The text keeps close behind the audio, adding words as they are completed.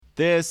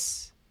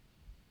This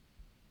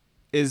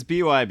is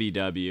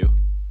BYBW,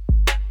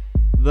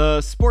 the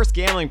sports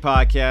gambling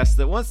podcast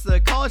that wants the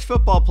college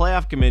football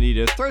playoff committee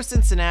to throw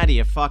Cincinnati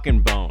a fucking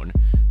bone.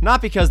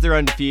 Not because they're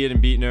undefeated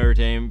and beat Notre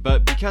Dame,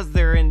 but because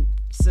they're in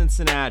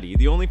Cincinnati.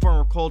 The only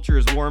form of culture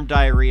is warm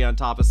diarrhea on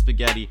top of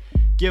spaghetti.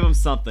 Give them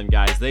something,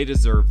 guys. They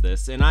deserve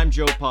this. And I'm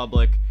Joe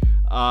Public,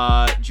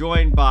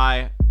 joined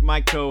by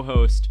my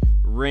co-host,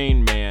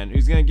 Rain Man,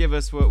 who's going to give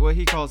us what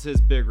he calls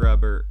his big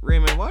rubber.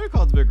 Rain Man, why do you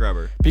call it the big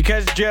rubber?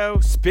 Because, Joe,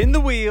 spin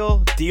the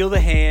wheel, deal the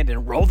hand,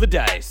 and roll the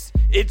dice.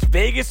 It's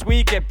Vegas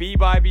week at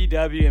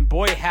BYBW, and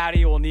boy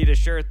howdy, we'll need a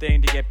sure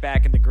thing to get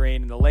back in the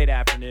green in the late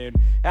afternoon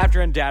after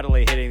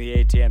undoubtedly hitting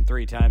the ATM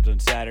 3 times on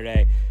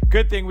Saturday.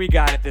 Good thing we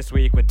got it this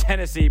week with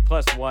Tennessee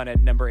 +1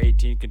 at number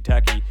 18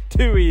 Kentucky.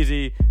 Too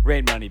easy.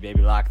 Rain money,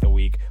 baby. Lock the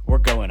week. We're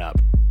going up.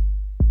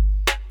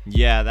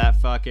 Yeah, that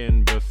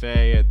fucking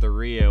buffet at the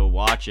Rio.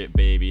 Watch it,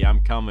 baby. I'm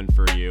coming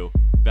for you.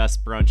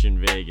 Best brunch in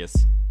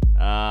Vegas.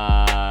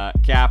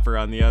 Capper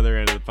on the other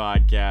end of the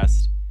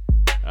podcast.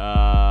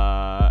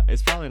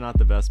 It's probably not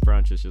the best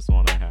brunch. It's just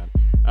one I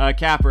had.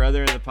 Capper,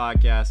 other end of the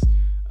podcast.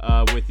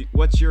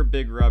 What's your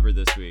big rubber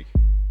this week?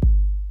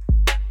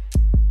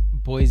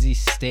 Boise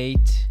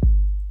State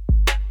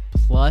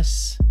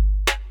 +5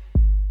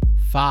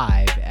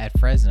 at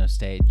Fresno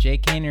State.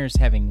 Jake Hayner's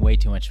having way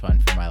too much fun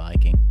for my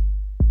liking.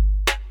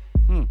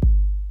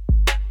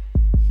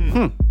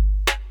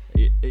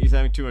 He's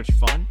having too much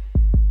fun?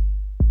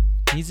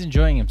 He's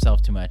enjoying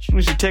himself too much.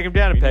 We should take him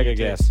down a peg, I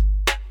guess.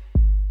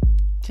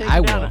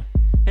 I will.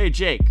 Hey,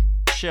 Jake,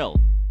 chill.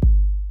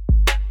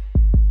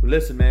 Well,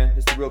 listen, man,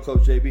 it's the real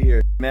Coach JB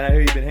here. Man, I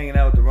hear you've been hanging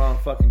out with the wrong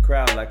fucking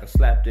crowd like a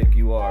slapdick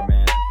you are,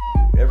 man.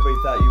 Everybody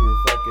thought you were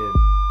fucking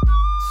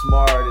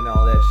smart and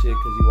all that shit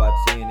because you watch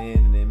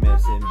CNN and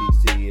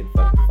MSNBC and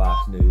fucking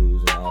Fox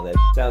News and all that.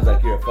 Sounds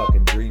like you're a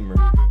fucking dreamer.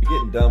 You're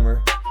getting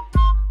dumber.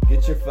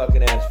 Get your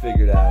fucking ass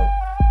figured out.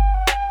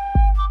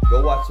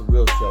 Go watch the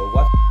real show.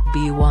 Watch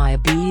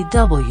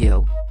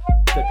BYBW.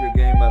 Step your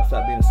game up.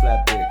 Stop being a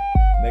slapdick.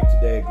 Make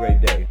today a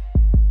great day.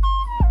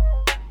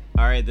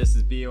 All right, this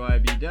is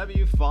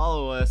BYBW.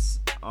 Follow us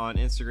on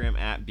Instagram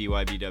at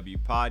BYBW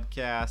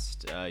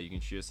Podcast. You can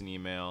shoot us an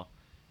email,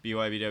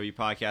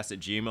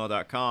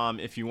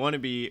 bybwpodcast@gmail.com. If you want to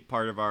be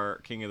part of our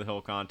King of the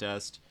Hill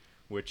contest,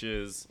 which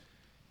is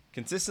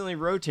consistently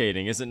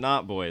rotating, is it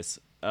not, boys?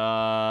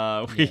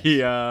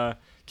 Yes.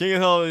 King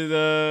of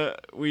the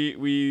Hill,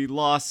 we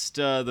lost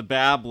the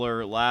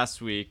Babbler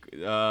last week.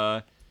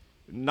 Not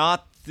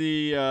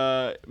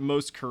the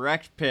most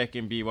correct pick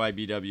in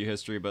BYBW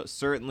history, but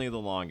certainly the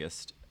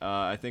longest.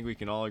 I think we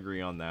can all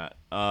agree on that.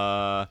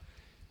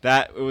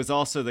 That it was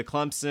also the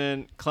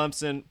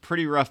Clemson,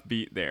 pretty rough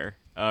beat there.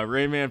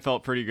 Rayman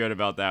felt pretty good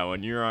about that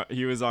one.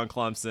 He was on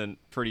Clemson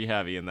pretty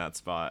heavy in that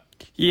spot.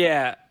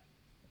 Yeah,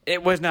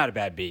 it was not a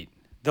bad beat.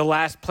 The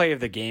last play of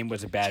the game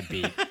was a bad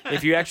beat.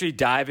 If you actually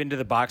dive into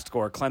the box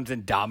score,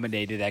 Clemson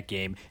dominated that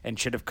game and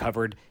should have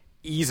covered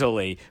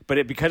easily.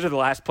 But because of the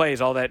last play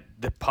is all that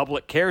the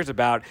public cares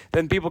about,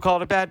 then people call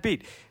it a bad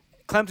beat.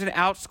 Clemson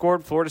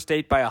outscored Florida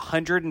State by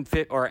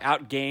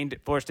outgained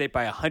Florida State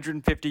by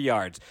 150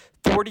 yards.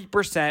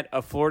 40%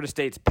 of Florida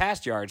State's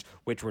pass yards,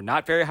 which were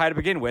not very high to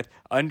begin with,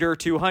 under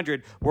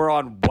 200, were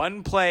on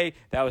one play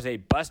that was a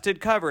busted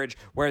coverage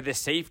where the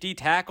safety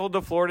tackled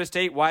the Florida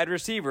State wide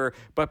receiver,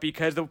 but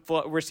because the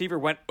receiver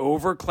went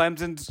over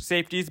Clemson's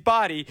safety's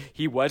body,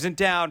 he wasn't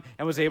down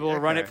and was able to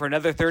run it for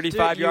another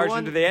 35 yards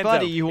into the end zone.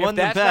 Buddy, you won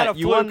the bet.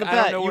 You won the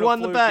bet. You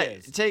won the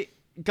bet.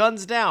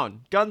 Guns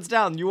down.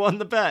 You won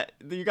the bet.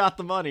 You got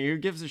the money. Who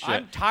gives a shit?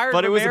 I'm tired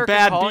but of it was America a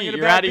bad calling beat. it a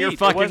You're bad out of your beat.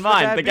 fucking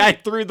mind. The guy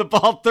threw the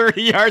ball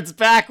 30 yards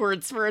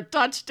backwards for a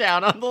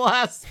touchdown on the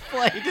last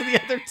play to the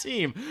other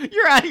team.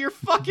 You're out of your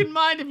fucking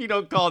mind if you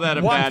don't call that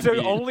a bad beat.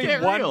 Only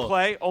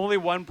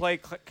one play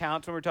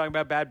counts when we're talking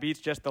about bad beats,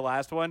 just the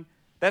last one.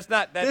 That's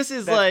not. That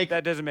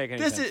doesn't make any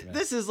sense.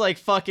 This is like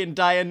fucking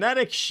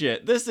Dianetic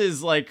shit. This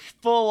is like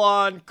full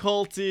on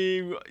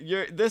culty.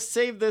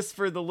 Save this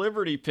for the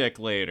Liberty pick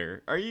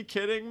later. Are you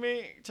kidding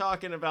me?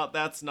 Talking about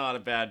that's not a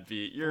bad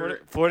beat.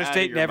 Florida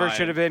State never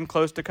should have been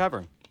close to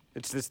covering.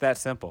 It's just that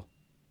simple.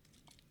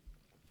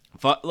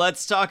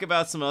 Let's talk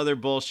about some other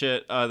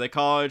bullshit. The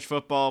college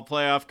football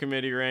playoff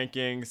committee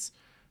rankings.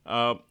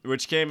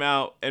 Which came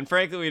out, and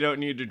frankly, we don't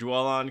need to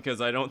dwell on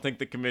because I don't think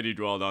the committee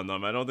dwelled on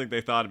them. I don't think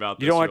they thought about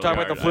this. You don't want to really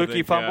talk about the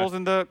fluky fumbles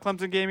in the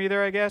Clemson game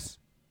either, I guess?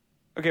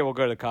 Okay, we'll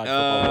go to the college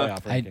football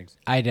playoff rankings.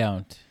 I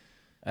don't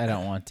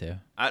want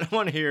to. I don't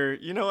want to hear.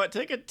 You know what?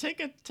 Take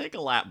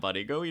a lap,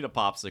 buddy. Go eat a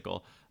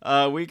popsicle.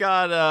 We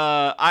got.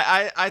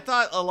 I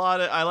thought a lot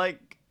of. I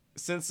like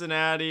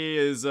Cincinnati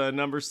is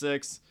number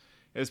 6,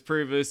 as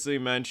previously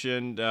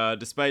mentioned.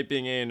 Despite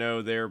being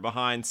 8-0, they're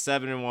behind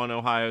 7-1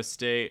 Ohio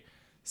State.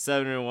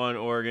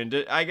 7-1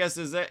 Oregon. I guess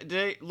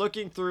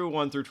looking through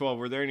 1 through 12,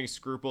 were there any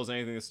scruples,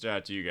 anything that stood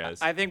out to you guys?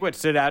 I think what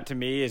stood out to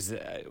me is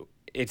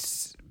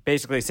it's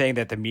basically saying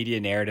that the media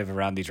narrative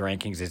around these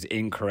rankings is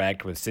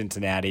incorrect, with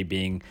Cincinnati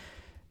being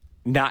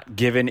not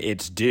given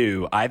its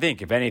due. I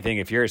think, if anything,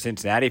 if you're a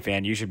Cincinnati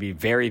fan, you should be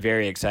very,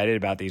 very excited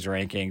about these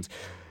rankings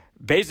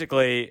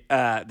basically,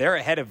 they're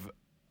ahead of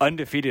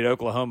undefeated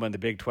Oklahoma in the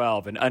Big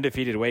 12 and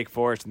undefeated Wake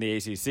Forest in the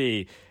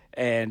ACC,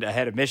 and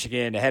ahead of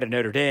Michigan, ahead of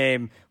Notre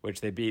Dame, which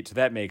they beat, so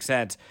that makes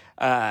sense.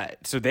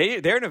 So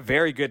they're in a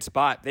very good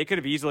spot. They could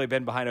have easily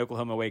been behind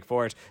Oklahoma, Wake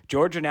Forest.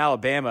 Georgia and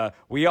Alabama,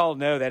 we all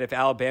know that if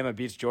Alabama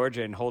beats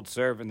Georgia and holds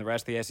serve in the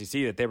rest of the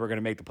SEC, that they were going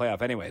to make the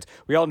playoff anyways.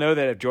 We all know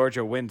that if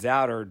Georgia wins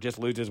out or just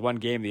loses one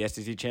game in the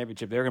SEC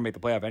championship, they're going to make the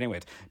playoff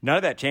anyways. None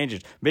of that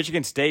changes.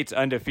 Michigan State's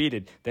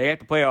undefeated. They have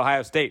to play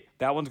Ohio State.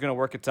 That one's going to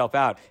work itself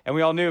out. And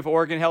we all knew if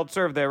Oregon held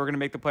serve, they were going to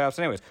make the playoffs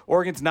anyways.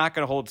 Oregon's not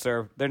going to hold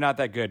serve. They're not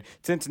that good.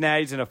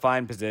 Cincinnati's in a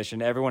fine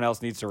position. Everyone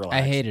else needs to relax.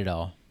 I hate it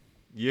all.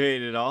 You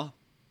hate it all?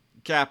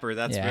 Capper,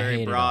 that's Yeah, I very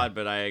hate it broad, all.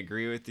 but I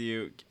agree with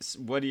you.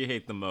 What do you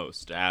hate the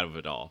most out of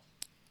it all?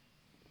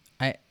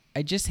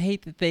 I just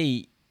hate that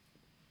I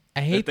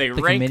That hate they that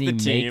the rank committee the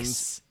teams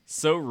makes.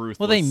 so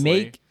ruthlessly.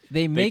 Well,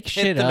 they make pit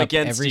shit them up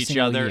against every each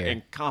single other year.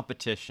 in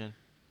competition.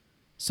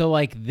 So,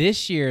 like,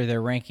 this year,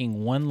 they're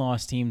ranking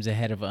one-loss teams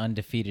ahead of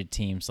undefeated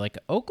teams. Like,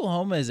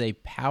 Oklahoma is a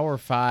Power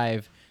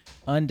 5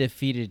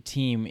 undefeated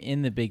team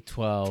in the Big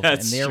 12,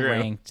 That's and they're true.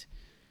 ranked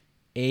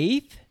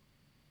 8th?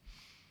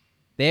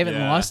 They haven't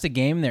Yeah. lost a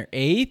game. They're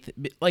 8th?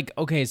 Like,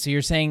 okay, so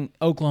you're saying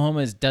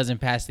Oklahoma doesn't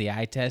pass the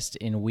eye test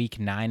in Week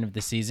 9 of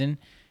the season,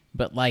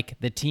 but, like,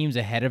 the teams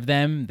ahead of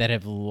them that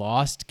have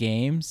lost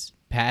games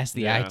pass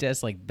the eye Yeah.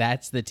 test, like,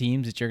 that's the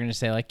teams that you're going to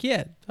say, like,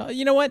 yeah,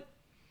 you know what?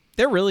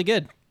 They're really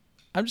good.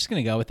 I'm just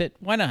going to go with it.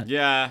 Why not?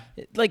 Yeah.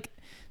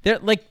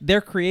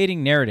 They're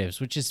creating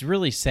narratives, which is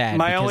really sad.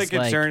 My because, only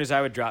concern like, is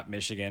I would drop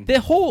Michigan. the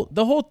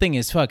whole thing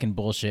is fucking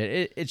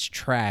bullshit. It's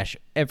trash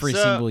every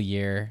So, single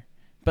year.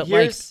 But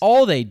like here's-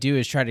 all they do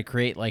is try to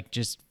create like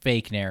just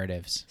fake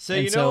narratives. So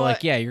and you so know like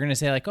what? yeah, you're gonna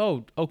say like,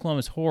 oh,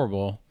 Oklahoma's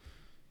horrible.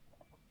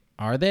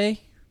 Are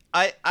they?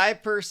 I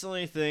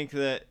personally think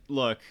that,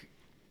 look,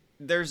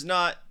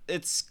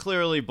 it's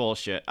clearly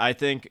bullshit. I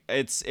think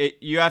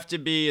you have to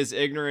be as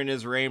ignorant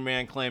as Rain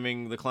Man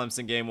claiming the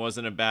Clemson game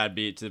wasn't a bad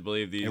beat to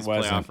believe these It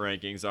wasn't. playoff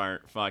rankings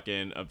aren't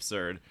fucking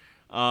absurd.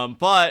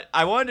 But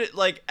I wanted,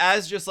 like,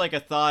 as just like a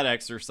thought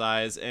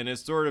exercise and as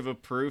sort of a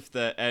proof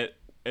that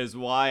is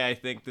why I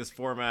think this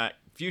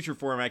future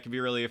format can be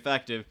really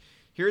effective.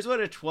 Here's what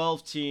a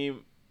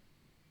 12-team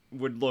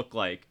would look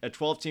like. A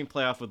 12-team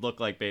playoff would look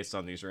like based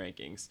on these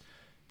rankings.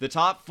 The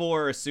top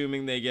 4,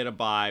 assuming they get a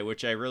bye,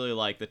 which I really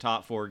like, the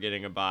top 4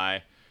 getting a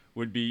bye,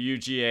 would be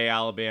UGA,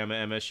 Alabama,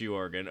 MSU,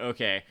 Oregon.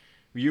 Okay,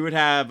 you would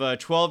have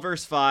 12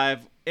 versus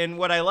 5. And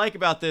what I like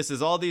about this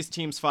is all these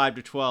teams 5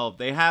 to 12,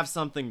 they have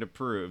something to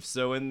prove.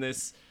 So in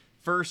this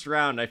first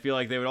round, I feel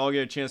like they would all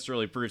get a chance to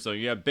really prove something.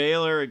 You have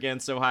Baylor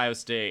against Ohio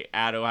State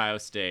at Ohio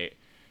State.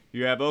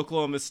 You have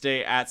Oklahoma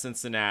State at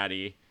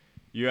Cincinnati.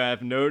 You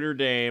have Notre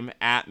Dame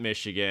at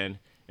Michigan.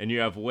 And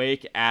you have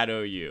Wake at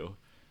OU.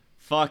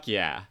 Fuck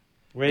yeah.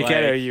 Wake Like,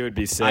 at OU would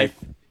be sick.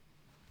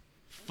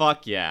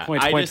 Fuck yeah.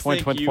 Points, I points, just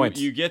points, think points.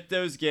 you get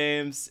those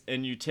games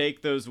and you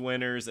take those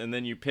winners and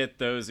then you pit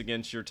those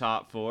against your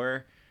top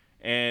 4.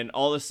 And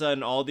all of a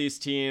sudden, all these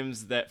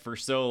teams that for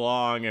so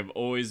long have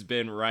always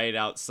been right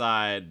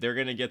outside, they're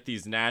going to get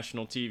these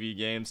national TV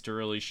games to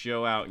really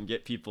show out and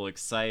get people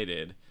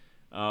excited.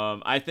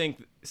 I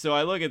think, so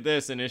I look at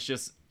this and it's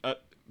just a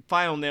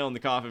final nail in the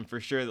coffin for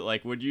sure that,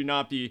 like, would you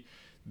not be,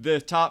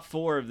 the top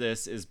 4 of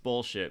this is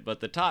bullshit, but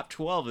the top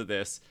 12 of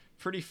this,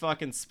 pretty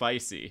fucking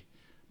spicy.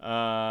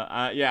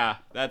 Yeah,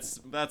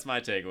 that's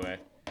my takeaway.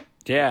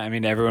 Yeah, I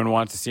mean, everyone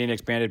wants to see an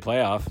expanded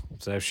playoff,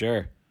 so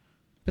sure.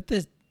 But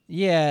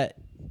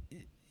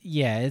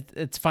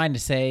it's fine to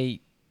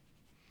say,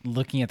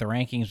 looking at the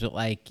rankings, but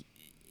like,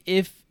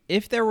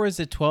 if there was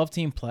a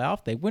 12-team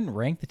playoff, they wouldn't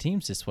rank the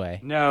teams this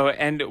way. No,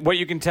 and what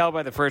you can tell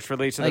by the first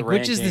release of Like, the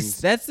which rankings, is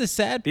that's the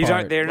sad these part.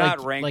 aren't they're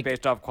not ranked like,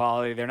 based off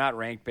quality. They're not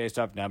ranked based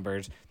off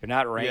numbers. They're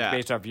not ranked Yeah.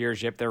 based off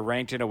viewership. They're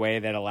ranked in a way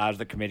that allows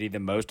the committee the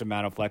most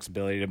amount of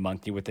flexibility to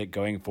monkey with it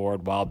going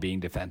forward while being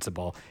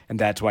defensible, and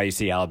that's why you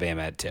see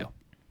Alabama at 2.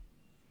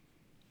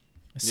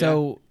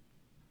 So.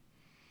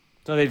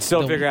 So they'd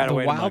still figure out a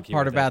way The to wild monkey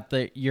part with about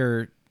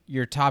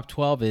your top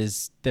 12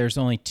 is there's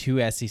only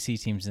 2 SEC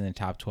teams in the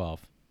top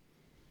 12.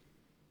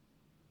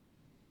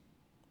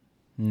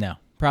 No,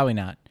 probably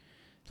not.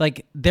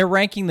 Like, they're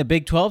ranking the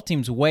Big 12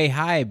 teams way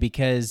high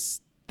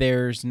because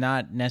there's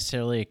not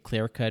necessarily a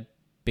clear-cut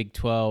Big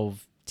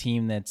 12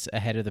 team that's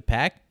ahead of the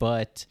pack,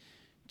 but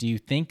do you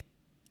think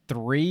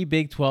 3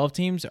 Big 12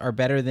 teams are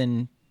better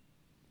than,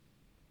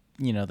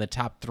 the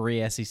top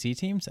 3 SEC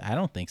teams? I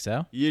don't think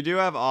so. You do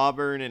have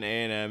Auburn and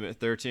A&M at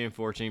 13 and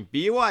 14.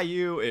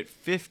 BYU at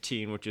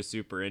 15, which is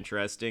super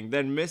interesting.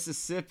 Then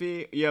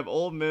Mississippi, you have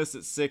Ole Miss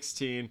at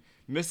 16.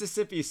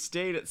 Mississippi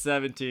State at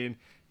 17.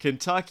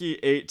 Kentucky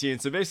 18.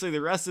 So basically the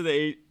rest of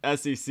the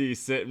SEC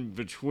sitting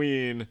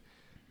between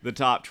the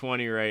top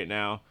 20 right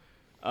now.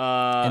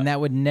 And that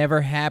would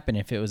never happen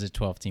if it was a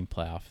 12-team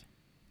playoff.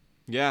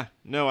 Yeah.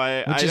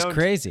 No, Which is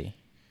crazy.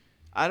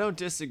 I don't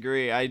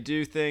disagree. I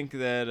do think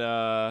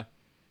that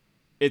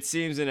it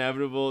seems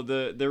inevitable.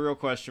 The real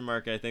question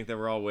mark I think that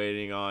we're all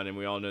waiting on, and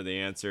we all know the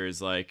answer,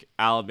 is like if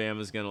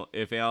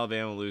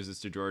Alabama loses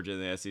to Georgia in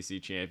the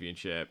SEC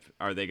championship,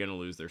 are they gonna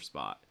lose their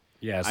spot?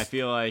 Yes. I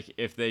feel like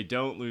if they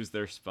don't lose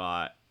their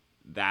spot,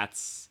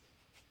 that's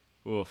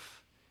oof.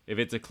 If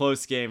it's a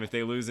close game, if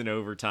they lose in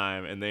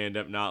overtime and they end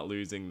up not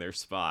losing their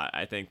spot,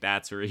 I think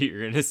that's where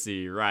you're going to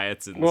see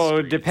riots in the Well, it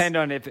streets. would depend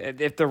on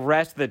if the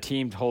rest of the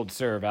teams hold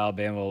serve,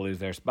 Alabama will lose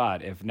their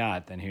spot. If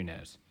not, then who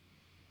knows?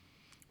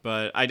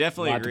 But I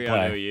definitely Lot to agree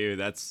on play. OU.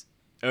 That's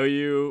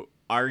OU,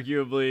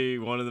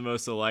 arguably one of the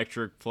most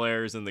electric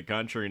players in the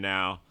country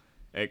now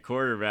at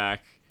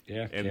quarterback.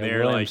 Yeah, and Caleb they're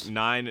Williams. like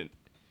 9.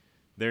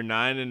 They're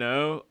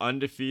 9-0,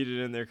 undefeated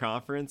in their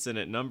conference, and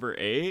at number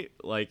 8,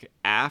 like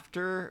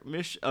after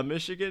a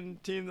Michigan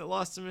team that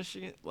lost to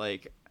Michigan,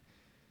 like,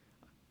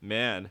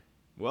 man,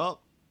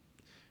 well,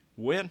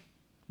 win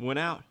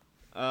out.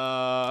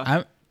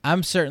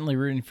 I'm certainly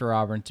rooting for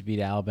Auburn to beat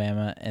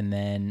Alabama and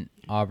then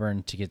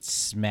Auburn to get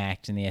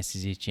smacked in the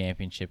SEC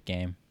championship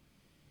game.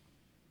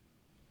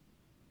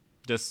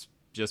 Just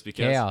because.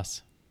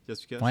 Chaos.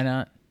 Just because. Why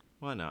not?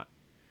 Why not?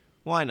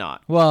 Why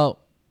not? Well,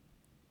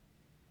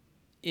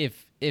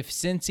 if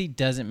Cincy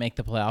doesn't make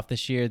the playoff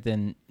this year,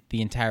 then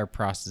the entire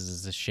process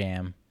is a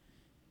sham.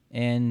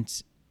 And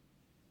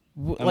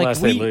Unless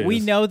they lose. we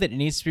know that it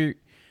needs to be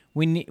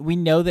we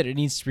know that it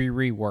needs to be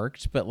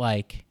reworked, but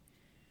like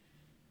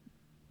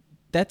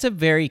that's a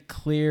very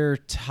clear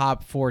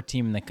top 4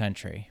 team in the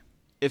country.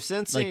 If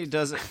Cincinnati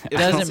doesn't, it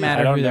doesn't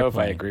matter I don't who they're know if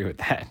I playing. agree with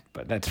that,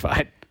 but that's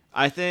fine.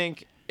 I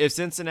think if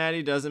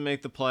Cincinnati doesn't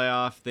make the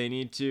playoff, they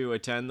need to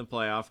attend the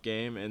playoff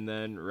game and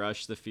then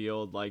rush the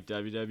field like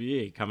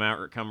WWE. Come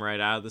right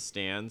out of the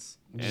stands,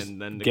 and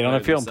then get on the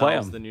declare field and play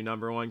themselves 'em. the new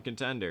number 1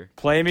 contender.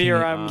 Play me King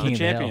or of- I'm King the of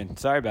the Hill. champion.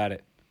 Sorry about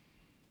it.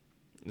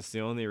 It's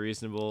the only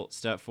reasonable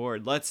step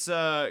forward. Let's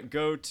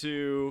go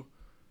to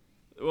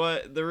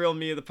what the real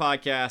me of the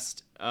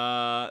podcast.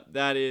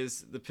 That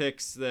is the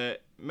picks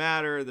that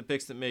matter, the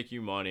picks that make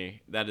you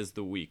money. That is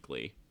the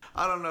weekly.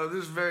 I don't know.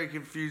 This is very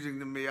confusing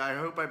to me. I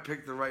hope I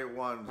picked the right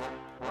ones.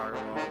 I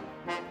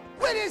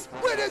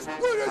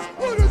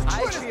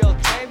feel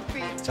 10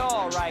 feet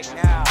tall right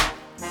now.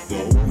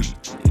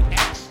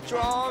 As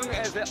strong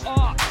as an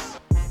ox.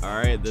 All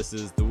right, this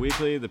is the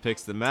weekly, the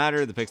picks that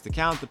matter, the picks that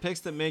count, the picks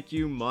that make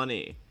you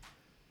money.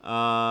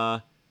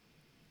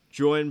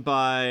 Joined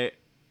by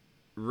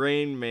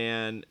Rain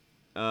Man,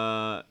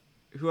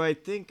 who I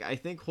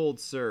think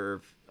holds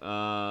serve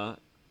right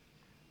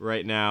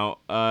now.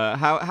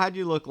 How'd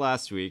you look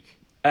last week?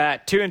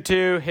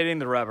 2-2, hitting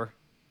the rubber.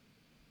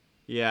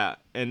 Yeah,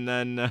 and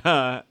then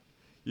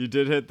you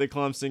did hit the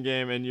Clemson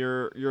game, and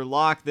your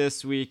lock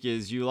this week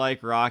is you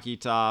like Rocky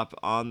Top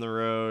on the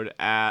road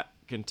at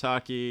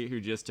Kentucky, who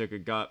just took a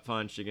gut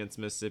punch against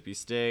Mississippi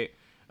State.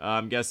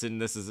 I'm guessing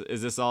this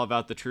is this all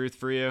about the truth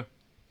for you?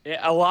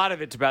 A lot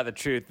of it's about the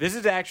truth. This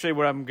is actually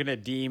what I'm going to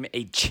deem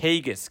a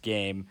Chagas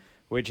game,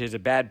 which is a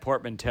bad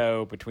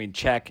portmanteau between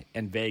Czech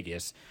and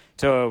Vegas.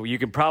 So you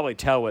can probably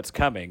tell what's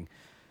coming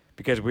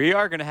because we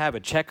are going to have a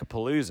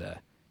Czechapalooza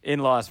in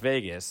Las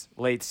Vegas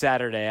late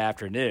Saturday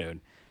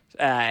afternoon.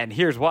 And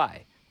here's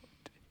why.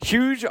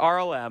 Huge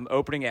RLM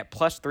opening at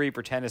 +3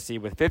 for Tennessee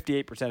with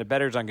 58% of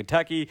bettors on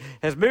Kentucky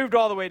has moved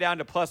all the way down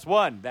to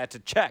 +1. That's a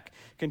check.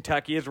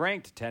 Kentucky is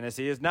ranked.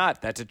 Tennessee is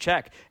not. That's a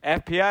check.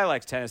 FPI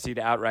likes Tennessee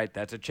to outright.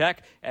 That's a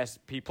check.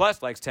 SP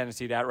Plus likes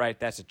Tennessee to outright.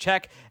 That's a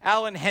check.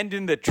 Alan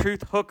Hendon, the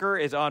truth hooker,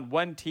 is on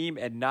one team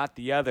and not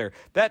the other.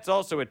 That's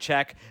also a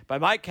check. By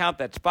my count,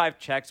 that's 5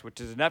 checks, which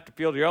is enough to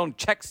field your own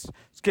check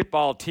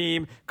skitball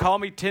team. Call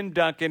me Tim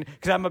Duncan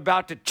because I'm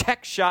about to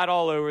check shot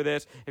all over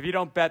this. If you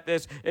don't bet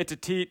this, it's a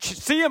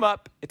see him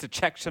up. It's a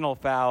checktional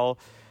foul.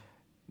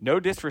 No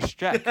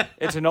disrespect.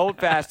 It's an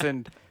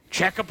old-fashioned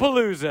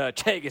Czechapalooza.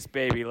 Chagas,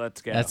 baby.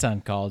 Let's go. That's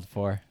uncalled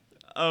for.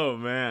 Oh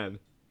man,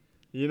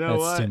 you know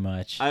That's what? too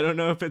much. I don't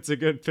know if it's a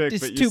good pick,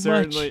 It's but too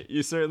much.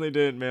 you certainly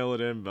didn't mail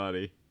it in,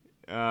 buddy.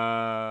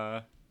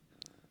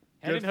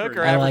 Hendon good for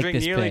Hooker you. I like averaging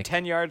this nearly pick.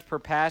 10 yards per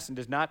pass and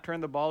does not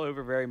turn the ball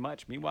over very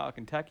much. Meanwhile,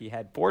 Kentucky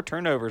had 4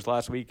 turnovers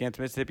last week against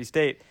Mississippi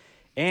State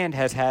and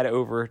has had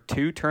over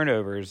 2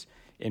 turnovers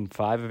in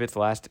 5 of its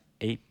last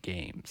 8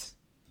 games.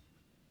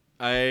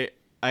 I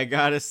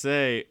gotta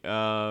say,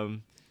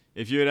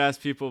 if you had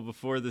asked people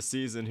before the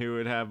season who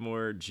would have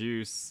more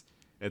juice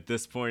at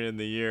this point in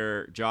the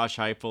year, Josh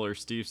Heupel or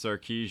Steve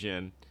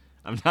Sarkisian,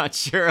 I'm not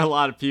sure a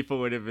lot of people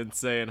would have been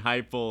saying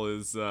Heupel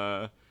is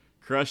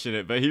crushing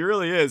it, but he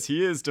really is.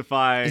 He is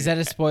defying Is that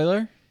a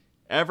spoiler?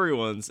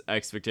 everyone's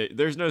expectation.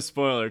 There's no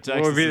spoiler.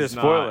 Texas would be the is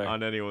spoiler? not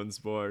on anyone's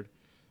board.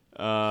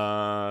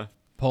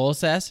 Pole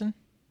assassin?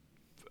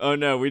 Oh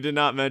no, we did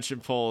not mention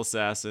Pole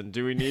Assassin.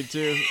 Do we need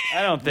to?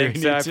 I don't think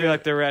We so. need I to- feel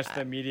like the rest of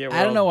the media I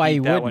don't world know why beat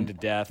you that one to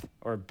wouldn't. death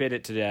or bit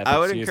it to death. I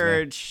would excuse me.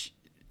 encourage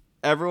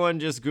everyone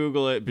just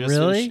Google it. Just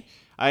Really?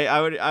 I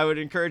would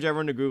encourage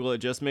everyone to Google it.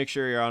 Just make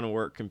sure you're on a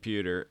work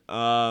computer. We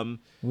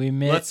Let's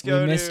missed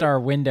go missed to- our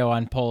window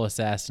on pole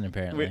assassin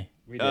apparently.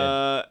 We did.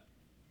 I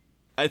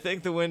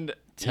think the wind. You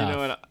Tough.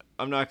 know what?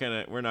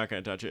 We're not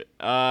gonna touch it.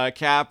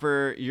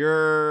 Capper,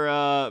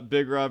 you're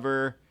Big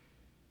Rubber.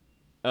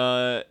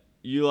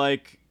 You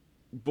like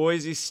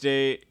Boise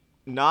State,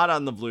 not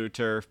on the blue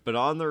turf, but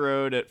on the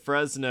road at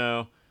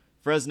Fresno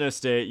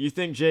State. You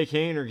think Jake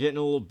Haener getting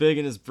a little big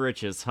in his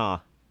britches, huh?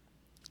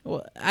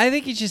 Well, I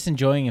think he's just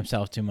enjoying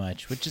himself too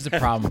much, which is a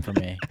problem for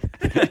me.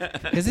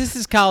 Because this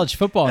is college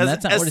football, and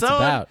that's not what it's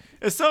about.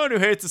 As someone who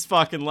hates his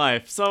fucking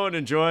life, someone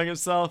enjoying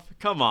himself,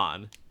 come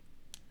on.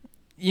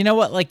 You know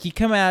what? Like, you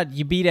come out,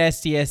 you beat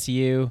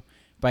SDSU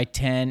by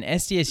 10.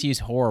 SDSU's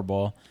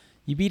horrible.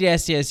 You beat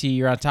SDSU,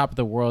 you're on top of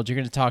the world. You're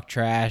going to talk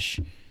trash.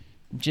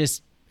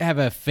 Just have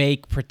a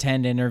fake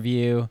pretend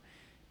interview.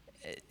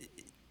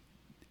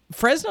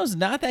 Fresno's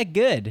not that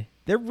good.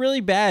 They're really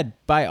bad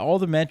by all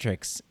the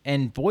metrics.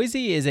 And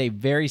Boise is a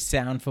very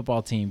sound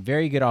football team.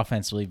 Very good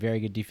offensively, very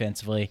good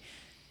defensively.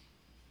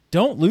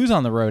 Don't lose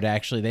on the road,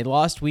 actually. They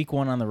lost week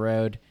 1 on the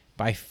road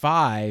by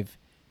 5.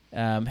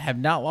 Have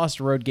not lost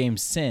a road game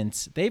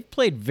since. They've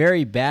played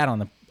very bad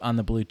on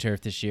the blue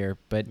turf this year,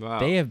 but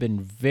They have been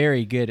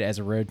very good as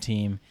a road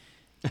team.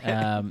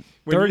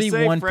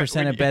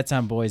 31% of bets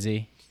on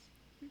Boise.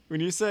 When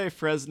you say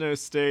Fresno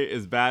State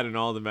is bad in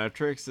all the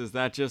metrics, is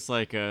that just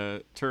like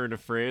a turn of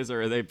phrase,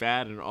 or are they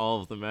bad in all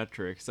of the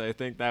metrics? I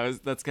think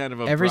that's kind of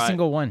a every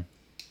single one.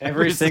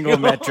 Every single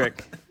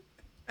metric.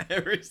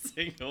 Every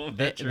single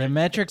metric. The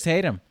metrics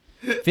hate them.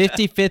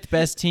 55th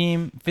best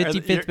team,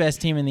 55th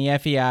best team in the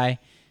FEI,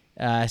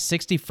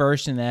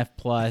 61st in the F+,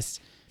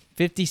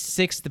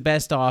 56th the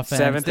best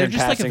offense. 7th They're in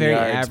just like a passing very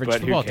yards, average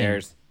but football who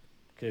cares? team.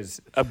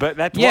 But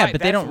that's Yeah, why, but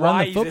they don't run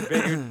the he's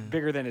football.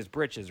 bigger than his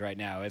britches right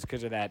now. It's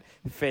because of that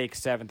fake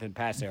 7th in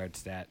passing yard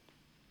stat.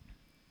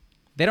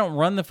 They don't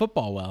run the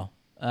football well.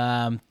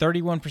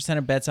 31%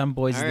 of bets on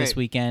Boise this right.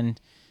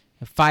 weekend.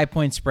 A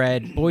 5-point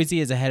spread.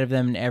 Boise is ahead of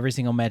them in every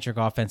single metric,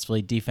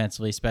 offensively,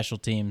 defensively, special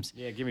teams.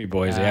 Yeah, give me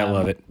Boise. I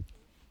love it.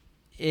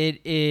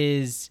 It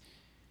is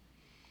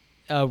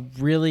a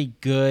really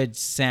good,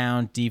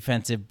 sound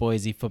defensive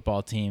Boise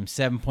football team.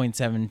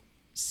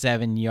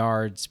 7.77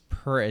 yards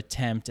per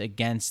attempt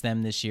against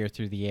them this year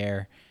through the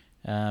air.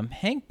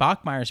 Hank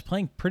Bachmeier is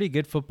playing pretty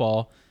good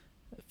football.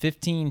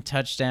 15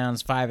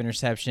 touchdowns, 5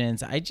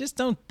 interceptions. I just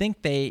don't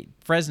think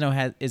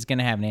Fresno is going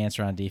to have an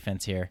answer on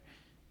defense here.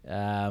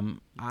 I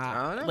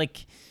don't know.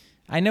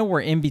 I know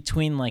we're in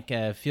between like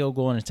a field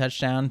goal and a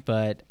touchdown,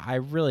 but I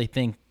really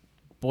think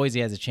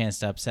Boise has a chance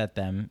to upset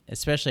them,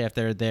 especially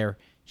after their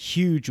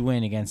huge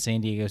win against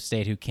San Diego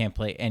State, who can't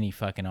play any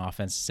fucking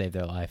offense to save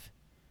their life.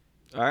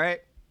 All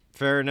right,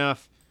 fair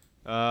enough.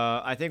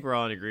 I think we're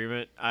all in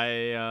agreement.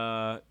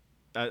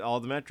 All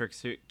the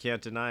metrics,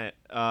 can't deny it.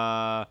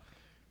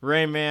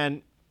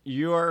 Rayman,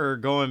 you are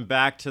going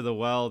back to the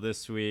well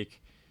this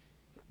week,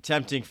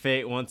 tempting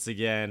fate once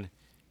again.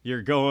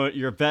 You're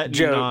betting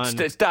Joe, on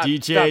stop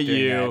DJU and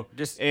you're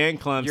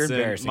Clemson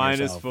embarrassing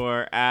yourself.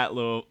 -4 at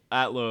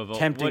Louisville.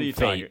 Tempting what are you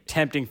talking?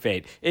 Tempting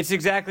fate. It's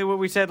exactly what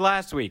we said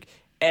last week.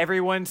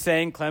 Everyone's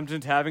saying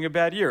Clemson's having a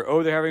bad year.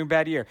 Oh, they're having a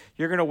bad year.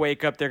 You're going to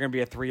wake up, they're going to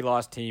be a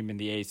 3-loss team in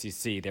the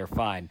ACC. They're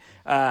fine.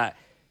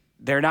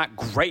 They're not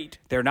great.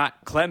 They're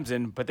not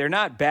Clemson, but they're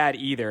not bad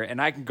either.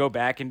 And I can go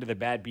back into the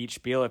bad beat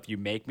spiel if you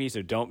make me,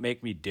 so don't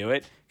make me do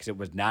it because it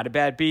was not a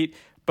bad beat.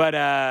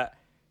 But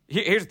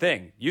here's the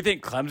thing. You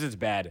think Clemson's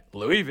bad.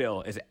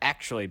 Louisville is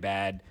actually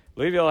bad.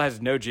 Louisville has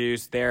no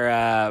juice. They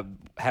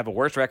have a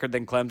worse record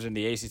than Clemson in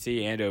the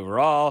ACC and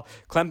overall.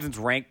 Clemson's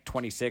ranked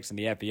 26 in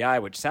the FEI,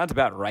 which sounds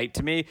about right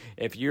to me.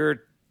 If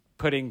you're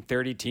putting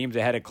 30 teams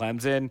ahead of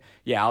Clemson,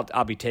 yeah,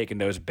 I'll be taking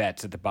those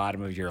bets at the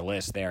bottom of your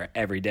list there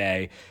every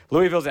day.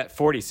 Louisville's at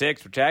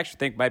 46, which I actually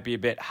think might be a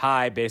bit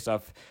high based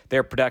off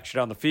their production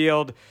on the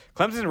field.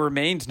 Clemson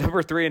remains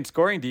number 3 in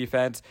scoring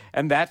defense,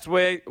 and that's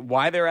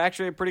why they're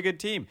actually a pretty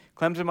good team.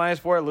 Clemson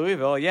 -4 at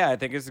Louisville, yeah, I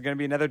think this is going to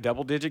be another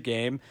double-digit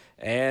game,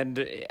 and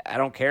I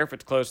don't care if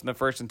it's close in the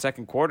first and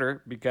second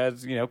quarter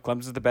because,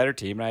 Clemson's the better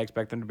team, and I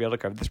expect them to be able to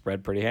cover the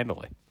spread pretty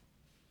handily.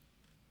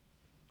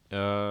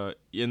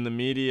 In the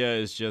media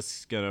is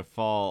just gonna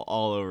fall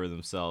all over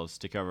themselves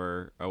to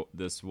cover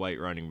this white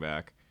running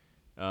back.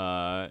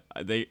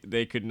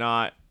 They could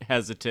not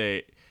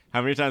hesitate.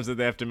 How many times did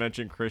they have to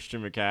mention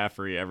Christian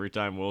McCaffrey every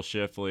time Will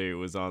Shipley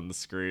was on the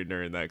screen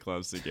during that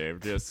Clemson game?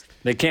 Just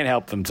they can't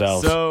help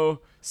themselves.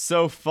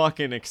 So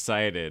fucking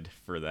excited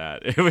for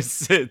that.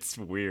 It's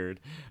weird.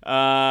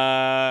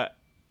 Capper,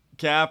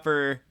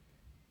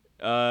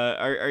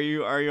 are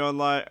you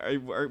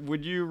online?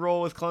 Would you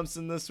roll with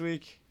Clemson this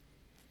week?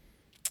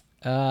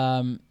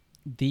 Both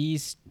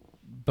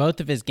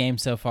of his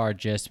games so far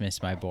just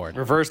missed my board.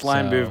 Reverse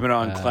line movement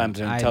on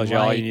Clemson tells you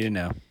all you need to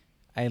know.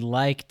 I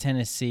like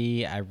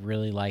Tennessee. I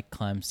really like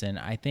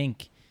Clemson. I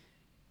think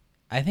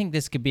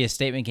this could be a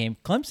statement game.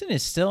 Clemson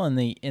is still in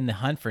the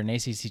hunt for an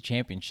ACC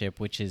championship,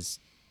 which is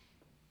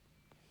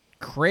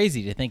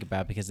crazy to think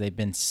about because they've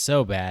been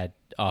so bad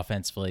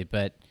offensively,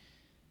 but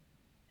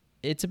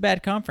it's a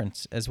bad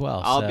conference as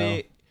well.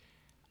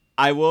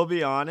 I will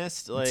be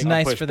honest. It's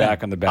nice push for them.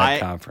 back on the bad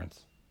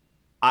conference.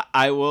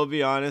 I will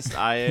be honest.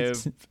 I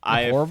have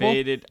horrible?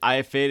 faded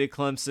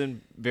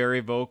Clemson very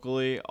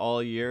vocally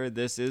all year.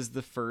 This is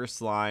the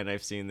first line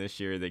I've seen this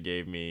year that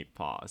gave me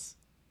pause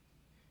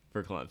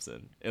for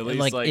Clemson. At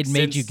least Like, it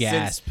made you since-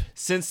 gasp.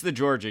 since the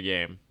Georgia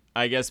game.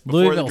 I guess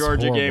before Louisville's the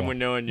Georgia game horrible. when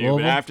no one knew,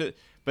 Louisville?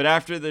 but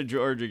after the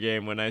Georgia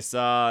game when I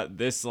saw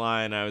this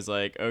line, I was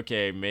like,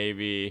 okay,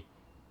 maybe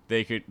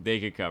they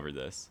could cover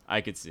this.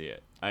 I could see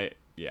it.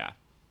 Yeah.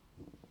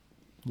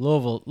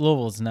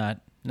 Louisville's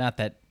not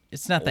that.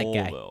 It's not that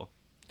guy. Louisville.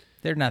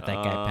 They're not that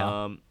guy,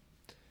 pal.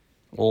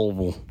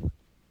 Oval.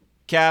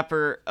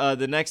 Capper,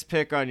 the next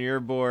pick on your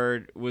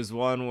board was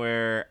one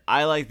where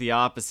I like the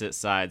opposite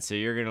side, so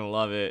you're gonna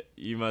love it.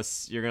 You're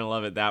gonna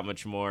love it that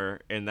much more,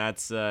 and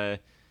that's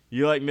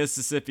you like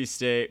Mississippi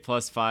State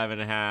plus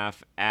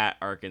 5.5 at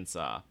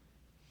Arkansas.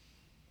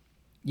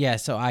 Yeah,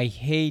 so I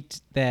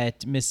hate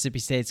that Mississippi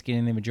State's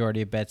getting the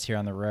majority of bets here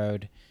on the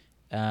road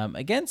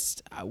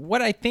against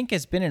what I think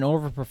has been an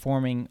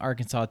overperforming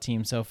Arkansas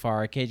team so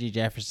far. KJ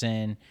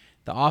Jefferson,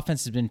 the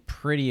offense has been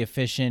pretty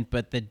efficient,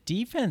 but the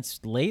defense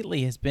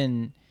lately has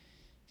been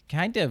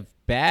kind of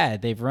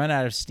bad. They've run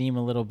out of steam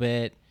a little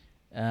bit.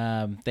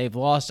 They've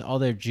lost all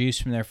their juice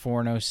from their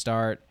 4-0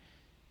 start.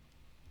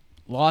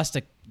 Lost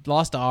to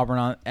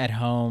Auburn at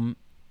home.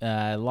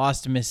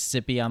 Lost to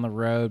Mississippi on the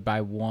road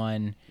by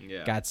 1.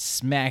 Yeah. Got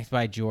smacked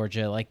by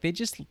Georgia. Like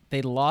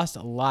they lost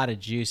a lot of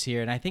juice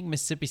here, and I think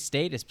Mississippi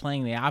State is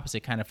playing the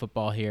opposite kind of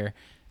football here,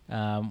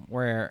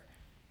 where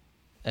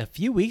a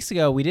few weeks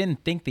ago we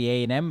didn't think the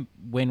A&M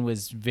win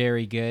was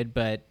very good,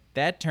 but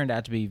that turned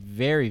out to be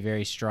very,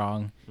 very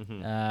strong.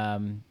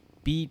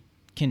 Beat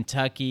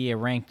Kentucky, a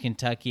ranked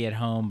Kentucky at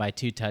home by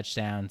 2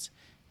 touchdowns.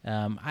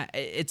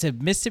 It's a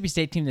Mississippi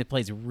State team that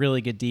plays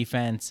really good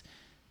defense,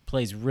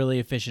 plays really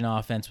efficient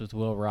offense with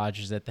Will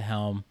Rogers at the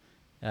helm.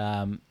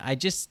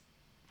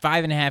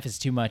 5.5 is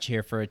too much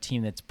here for a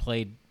team that's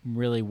played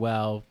really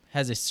well,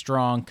 has a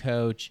strong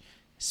coach,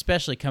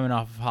 especially coming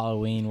off of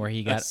Halloween where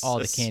he got all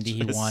the candy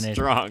he wanted.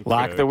 Strong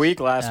Lock the coach. week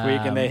last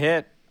week, and they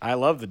hit. I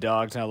love the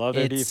Dogs, and I love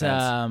their It's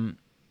defense.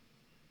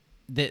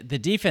 the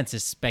defense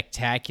is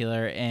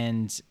spectacular,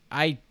 and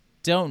I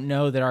don't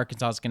know that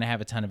Arkansas is going to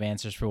have a ton of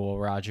answers for Will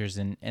Rogers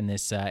in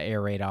this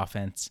air raid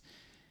offense.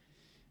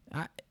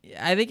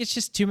 I think it's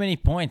just too many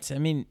points. I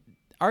mean,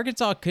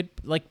 Arkansas could,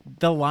 like,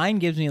 the line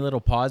gives me a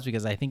little pause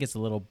because I think it's a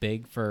little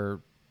big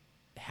for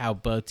how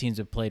both teams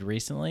have played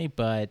recently,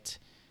 but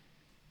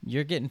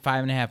you're getting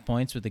 5.5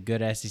 points with a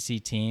good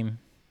SEC team.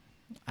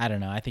 I don't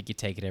know. I think you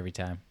take it every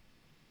time.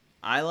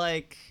 I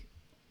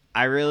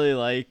really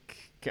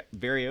like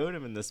Barry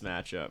Odom in this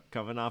matchup,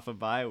 coming off a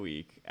bye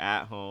week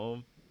at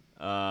home.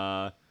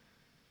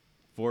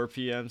 4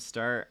 p.m.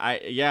 start.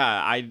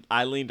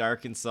 I leaned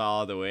Arkansas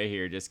all the way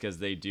here just because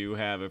they do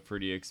have a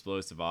pretty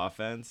explosive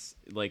offense.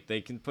 Like,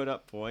 they can put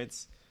up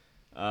points.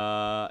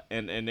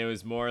 And it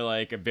was more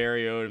like a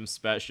Barry Odom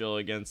special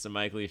against the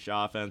Mike Leach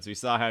offense. We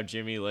saw how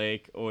Jimmy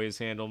Lake always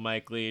handled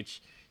Mike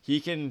Leach. He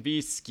can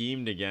be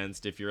schemed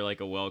against if you're like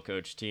a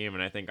well-coached team,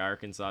 and I think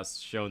Arkansas's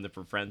shown the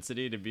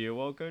propensity to be a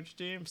well-coached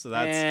team. So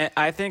that's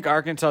I think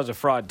Arkansas is a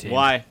fraud team.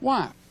 why.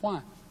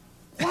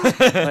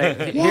 Like,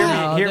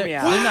 hear me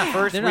out.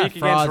 First they're week not against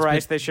frauds,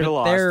 Rice, but- they should have but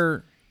lost.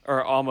 they're-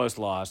 Or almost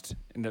lost.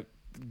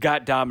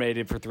 Got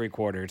dominated for 3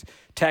 quarters.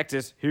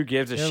 Texas, who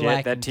gives a They're shit?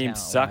 lacking That team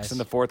talent-wise. sucks in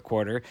the 4th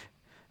quarter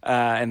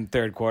and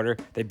 3rd quarter.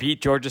 They beat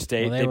Georgia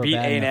State. Well, they were beat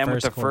bad in A&M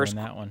with the quarter first in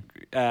that one.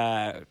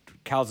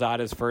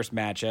 Calzada's first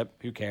matchup.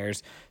 Who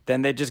cares?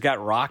 Then they just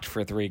got rocked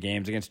for 3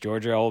 games against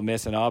Georgia, Ole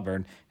Miss, and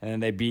Auburn. And then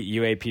they beat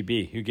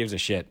UAPB. Who gives a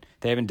shit?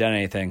 They haven't done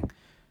anything.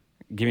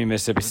 Give me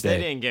Mississippi They State.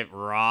 didn't get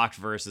rocked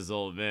versus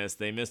Ole Miss.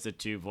 They missed a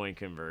 2-point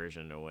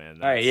conversion to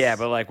win. All right, yeah,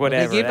 but like Well,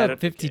 whatever. they gave That- up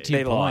 52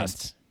 they points.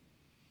 lost.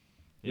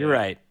 You're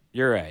right.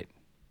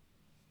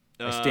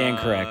 I stand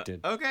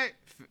corrected. Okay,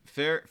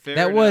 fair.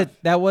 That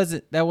enough. was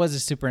a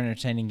super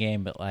entertaining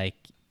game, but like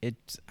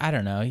it's I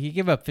don't know. You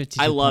give up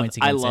 52 I points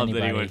against love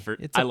anybody. that he went for.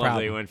 It's a I love that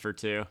he problem. went for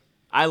 2.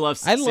 I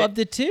loved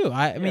it too.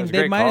 I mean, was a they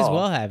great might as call.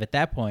 well have at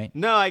that point.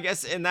 No, I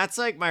guess, and that's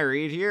like my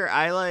read here.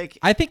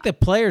 I think the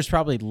players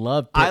probably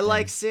love I Pittman.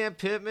 like Sam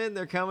Pittman.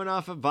 They're coming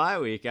off a bye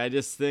week. I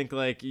just think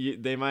like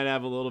they might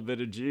have a little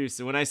bit of juice.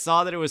 And when I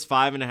saw that it was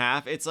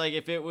 5.5, it's like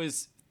if it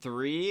was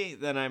 3,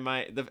 then I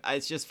might.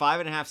 It's just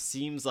 5.5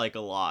 seems like a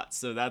lot,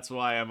 so that's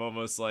why I'm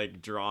almost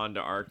like drawn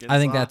to Arkansas. I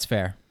think that's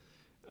fair.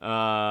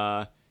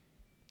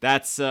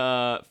 That's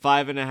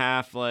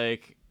 5.5.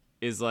 Like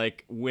is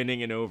like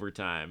winning in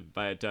overtime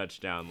by a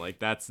touchdown. Like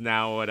that's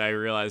now what I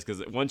realize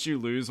because once you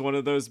lose one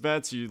of those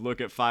bets, you look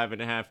at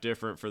 5.5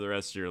 different for the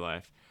rest of your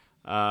life.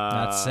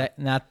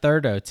 Not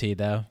third OT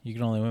though. You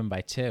can only win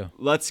by 2.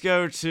 Let's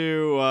go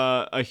to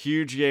a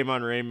huge game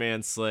on Rain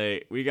Man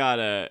slate. We got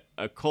a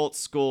Colt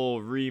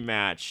Skull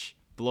rematch,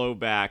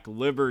 blowback,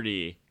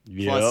 Liberty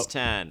plus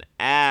 10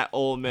 at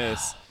Ole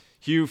Miss.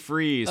 Hugh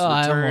Freeze I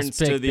almost returns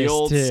to picked the this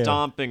old too.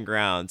 stomping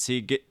grounds.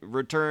 He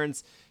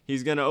returns.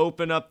 He's going to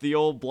open up the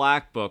old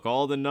black book.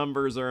 All the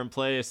numbers are in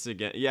place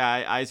again.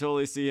 Yeah, I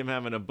totally see him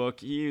having a book.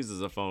 He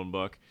uses a phone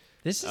book.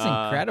 This is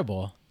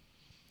incredible.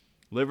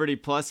 Liberty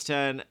plus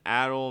 10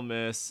 at Ole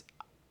Miss.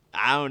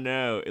 I don't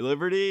know.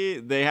 Liberty,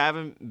 they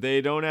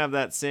don't have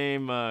that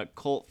same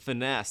Colt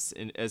finesse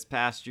as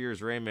past years.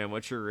 Rayman,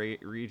 what's your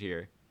read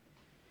here?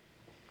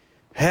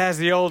 As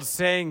the old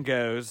saying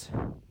goes,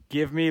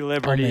 give me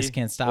liberty Ole Miss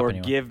can't stop or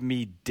anyone. give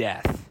me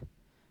death.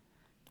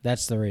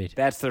 That's the read.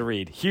 That's the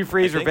read. Hugh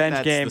Freeze I think revenge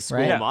that's game. the school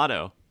Right.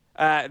 motto.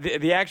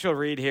 The actual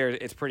read here,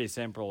 it's pretty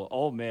simple.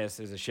 Ole Miss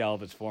is a shell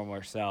of its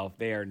former self.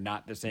 They are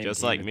not the same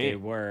Just team like that me. they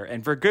were.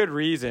 And for good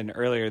reason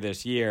earlier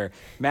this year.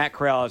 Matt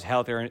Corral has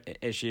health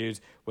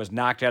issues, was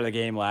knocked out of the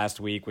game last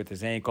week with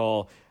his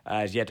ankle,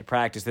 has yet to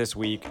practice this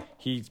week.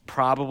 He's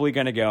probably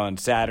going to go on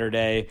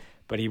Saturday,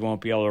 but he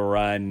won't be able to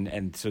run.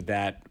 And so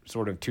that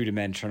sort of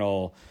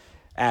two-dimensional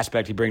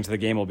aspect he brings to the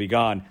game will be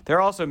gone.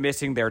 They're also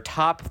missing their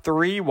top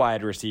 3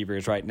 wide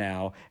receivers right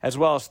now, as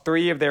well as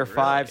 3 of their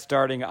 5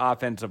 starting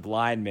offensive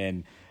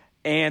linemen.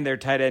 And their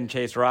tight end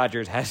Chase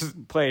Rogers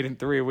hasn't played in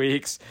 3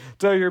 weeks.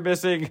 So you're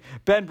missing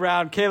Ben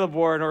Brown, Caleb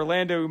Warren,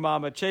 Orlando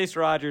Umama, Chase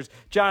Rogers,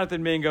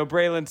 Jonathan Mingo,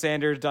 Braylon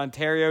Sanders,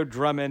 Dontario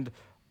Drummond,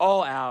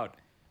 all out.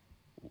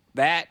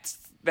 That's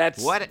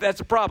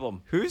a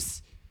problem.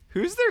 Who's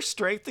their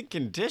strength and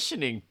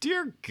conditioning?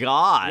 Dear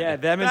God. Yeah,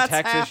 them and That's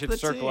Texas half should the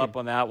circle team. up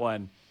on that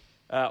one.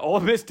 Ole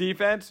Miss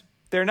defense,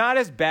 they're not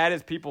as bad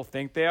as people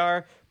think they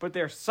are, but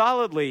they're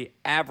solidly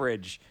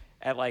average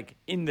at like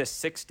in the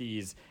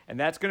 60s, and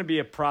that's going to be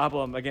a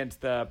problem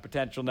against the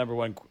potential number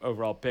 1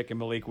 overall pick in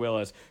Malik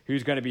Willis,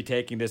 who's going to be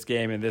taking this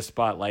game in this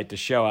spotlight to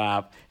show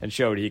up and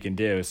show what he can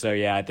do. So,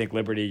 yeah, I think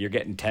Liberty, you're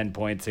getting 10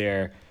 points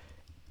here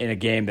in a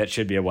game that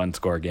should be a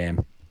 1-score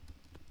game.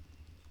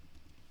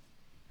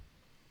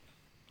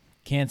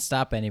 Can't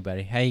stop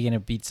anybody. How are you going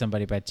to beat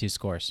somebody by 2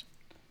 scores?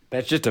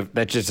 That's just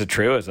a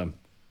truism.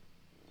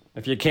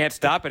 If you can't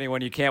stop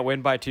anyone, you can't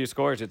win by 2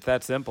 scores. It's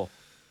that simple.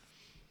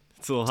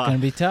 It's a lot. It's going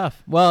to be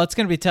tough. Well, it's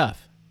going to be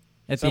tough.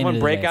 At the end Someone of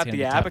the break day, it's out gonna the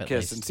be tough at abacus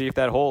least. and see if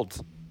that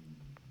holds.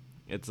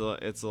 It's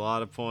a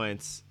lot of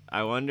points.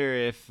 I wonder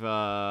if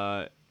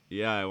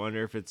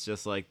it's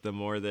just like the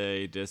more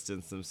they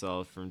distance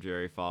themselves from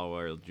Jerry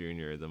Falwell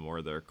Jr., the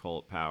more their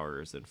cult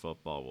powers in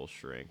football will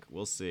shrink.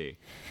 We'll see.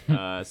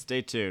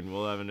 Stay tuned.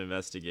 We'll have an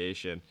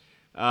investigation.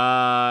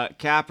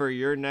 Capper,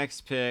 your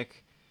next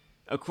pick.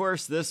 Of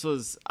course, this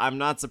was. I'm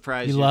not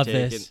surprised You you're love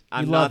taking. this.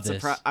 I'm You not love this.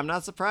 surprised. I'm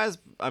not surprised.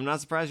 I'm not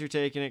surprised you're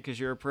taking it because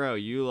you're a pro.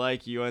 You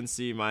like UNC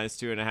minus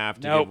 2.5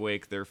 to Nope. give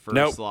Wake their first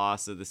Nope.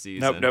 loss of the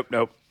season.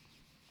 Nope.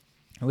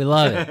 We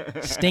love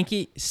it.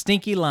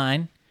 Stinky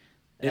line.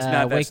 It's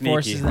not that Wake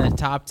Forest sneaky. is in the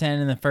top 10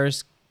 in the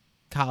first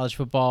college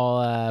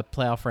football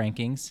playoff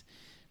rankings.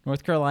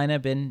 North Carolina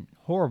been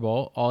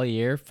horrible all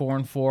year,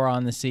 4-4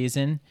 on the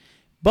season,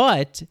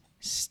 but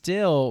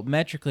still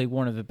metrically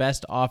one of the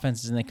best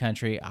offenses in the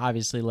country,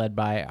 obviously led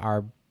by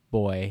our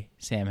boy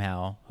Sam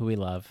Howell, who we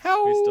love. We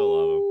still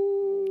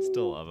love him.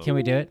 Still love him. Can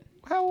we do it?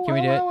 Can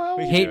we do it?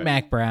 We can Hate do it.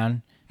 Mac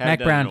Brown. Haven't Mac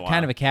done it in Brown, a kind while.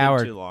 of a Been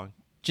coward. Too long.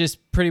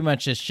 Just pretty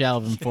much a shell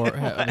of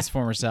his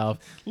former self.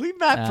 Leave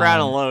Matt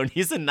Brown alone.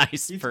 He's a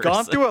nice person.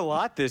 Gone through a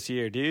lot this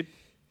year, dude.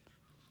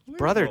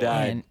 Brother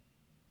died. And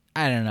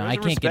I don't know. Show I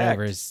some can't get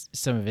respect. over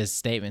some of his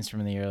statements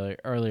from the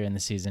earlier in the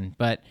season.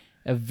 But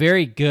a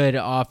very good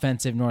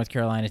offensive North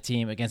Carolina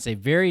team against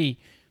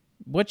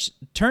which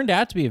turned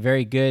out to be a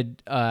very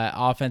good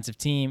offensive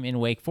team in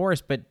Wake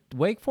Forest. But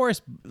Wake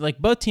Forest, like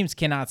both teams,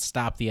 cannot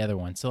stop the other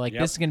one. So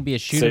this is going to be a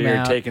shoot So 'em you're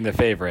out. taking the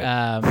favorite.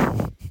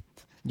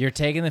 You're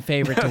taking the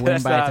favorite to win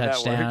That's by not a how that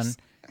touchdown. works.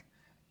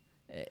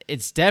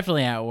 It's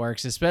definitely how it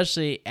works,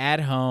 especially at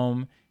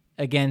home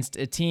against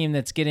a team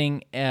that's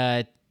getting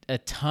a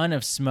ton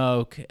of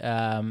smoke,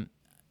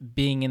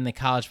 being in the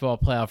college football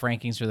playoff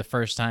rankings for the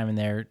first time in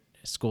their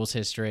school's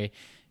history,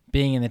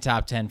 being in the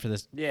top 10 for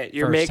the Yeah,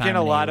 you're first making time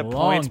a in lot of long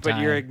points, but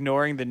you're time.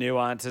 ignoring the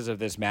nuances of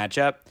this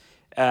matchup.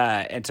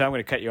 And so I'm going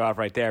to cut you off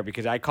right there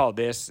because I call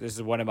this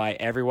is one of my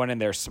everyone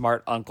and their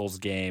smart uncles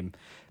game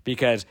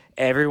because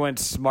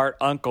everyone's smart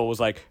uncle was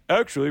like,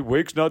 actually,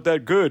 Wake's not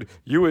that good.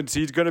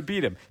 UNC's going to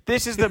beat him.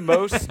 This is the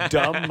most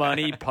dumb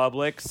money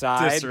public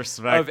side of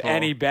Disrespectful.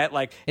 any bet.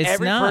 Like It's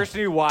every not.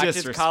 person who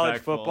watches college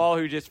Disrespectful. football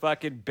who just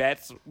fucking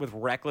bets with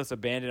reckless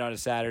abandon on a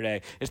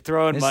Saturday is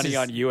throwing This money is-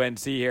 on UNC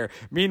here.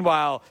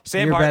 Meanwhile,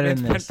 Sam You're better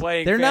Hartman's than been this.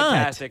 playing They're not.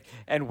 fantastic.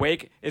 And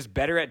Wake is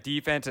better at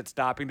defense at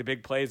stopping the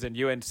big plays than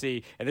UNC.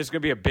 And this is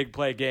going to be a big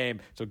play game.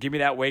 So give me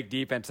that Wake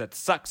defense that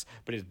sucks,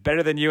 but is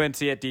better than UNC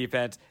at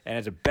defense and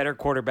has a better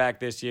quarterback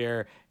this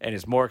year and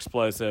is more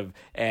explosive.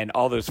 And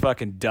all those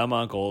fucking dumb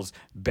uncles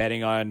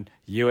betting on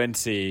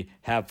UNC,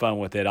 have fun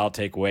with it. I'll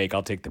take Wake.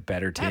 I'll take the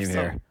better team Have some-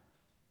 here.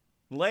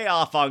 Lay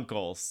off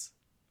uncles.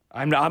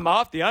 I'm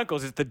off the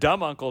uncles. It's the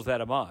dumb uncles that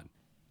I'm on.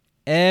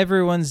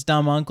 Everyone's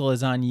dumb uncle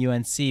is on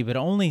UNC, but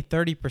only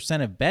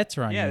 30% of bets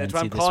are on Yeah, UNC that's why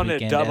I'm this calling it a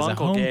weekend dumb as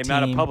uncle home game,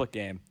 not a team. public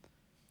game.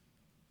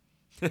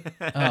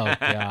 Oh,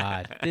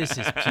 God. This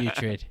is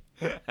putrid.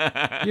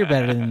 You're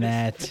better than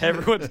that.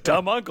 Everyone's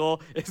dumb uncle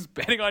is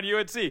betting on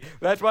UNC.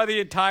 That's why the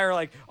entire,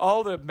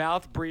 all the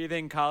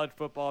mouth-breathing college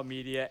football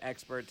media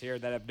experts here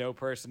that have no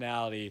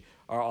personality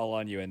are all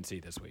on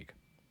UNC this week.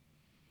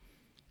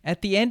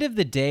 At the end of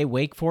the day,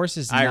 Wake Forest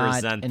is I not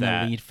resent an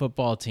that. elite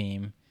football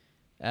team.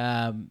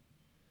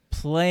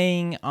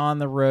 Playing on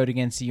the road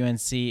against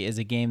UNC is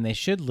a game they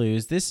should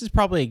lose. This is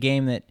probably a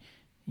game that,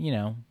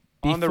 before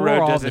On the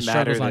road all doesn't the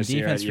matter struggles on this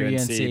year at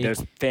defense for UNC. UNC.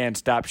 Those fans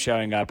stopped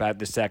showing up at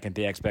the second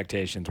the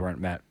expectations weren't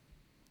met.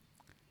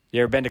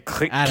 You ever been to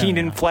I don't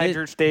Keenan know.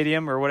 Flanger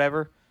Stadium or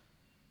whatever?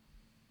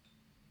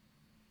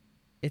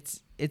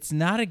 It's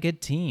not a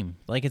good team.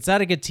 Like, it's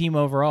not a good team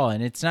overall,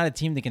 and it's not a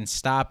team that can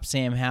stop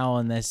Sam Howell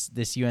and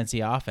this UNC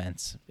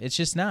offense. It's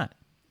just not.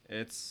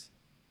 It's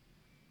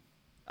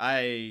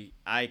I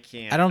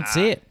can't. I don't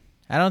see it.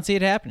 I don't see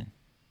it happening.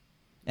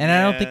 And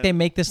I don't think they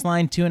make this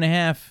line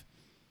 2.5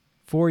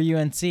 for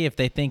UNC if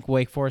they think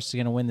Wake Forest is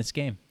going to win this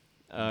game.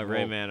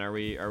 Rayman,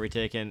 are we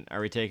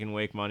taking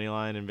Wake money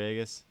line in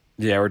Vegas?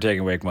 Yeah, we're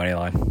taking Wake money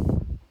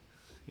line.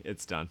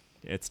 It's done.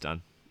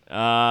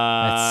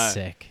 That's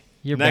sick.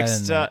 You're better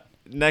than that.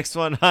 Next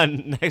one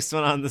on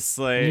the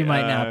slate. You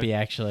might not be,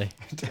 actually.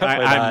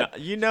 Definitely I'm not. not.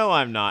 You know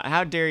I'm not.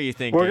 How dare you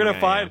think We're gonna I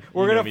find. am?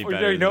 We're You know gonna. me You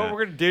better know than what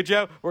we're gonna do,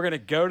 Joe? We're gonna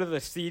go to the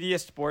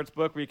seediest sports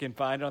book we can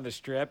find on the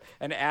Strip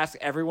and ask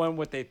everyone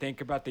what they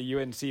think about the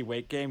UNC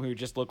Wake game, who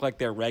just look like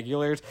they're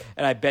regulars.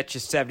 And I bet you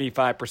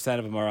 75%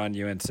 of them are on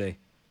UNC.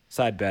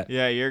 Side bet.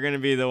 Yeah, you're gonna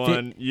be the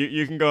one.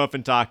 You can go up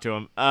and talk to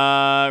him.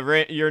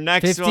 Your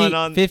next one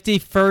on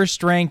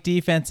 51st ranked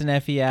defense in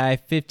FEI,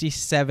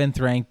 57th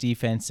ranked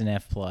defense in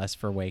F+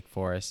 for Wake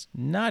Forest.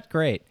 Not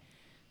great.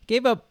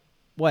 Gave up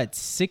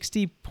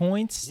 60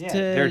 points to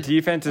Their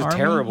defense is Army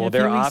terrible. a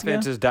Their few weeks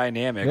offense ago? is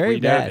dynamic. Very We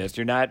know bad. this.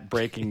 You're not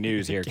breaking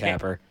news here,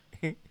 Capper.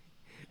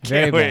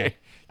 Very bad.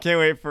 Can't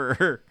wait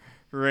for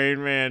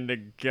Rain Man to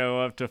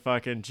go up to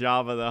fucking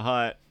Jabba the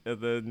Hutt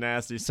at the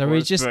nasty So we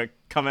sports just- book,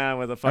 come out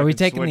with a fucking Are we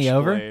taking the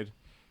over? switchblade.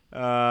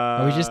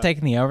 Are we just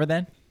taking the over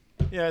then?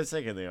 Yeah, it's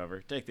taking the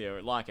over. Take the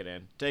over. Lock it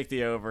in. Take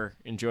the over.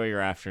 Enjoy your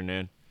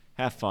afternoon.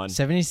 Have fun.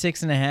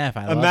 76.5.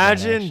 I love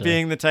Imagine that, actually.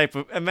 being the type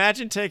of.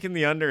 Imagine taking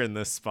the under in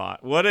this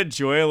spot. What a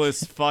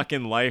joyless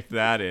fucking life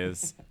that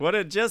is. What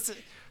a just.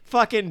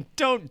 Fucking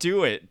don't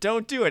do it.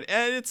 Don't do it.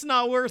 And it's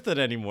not worth it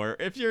anymore.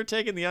 If you're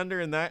taking the under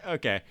in that.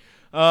 Okay.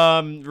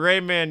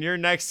 Rayman, your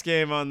next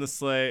game on the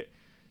slate.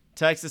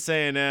 Texas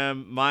A&M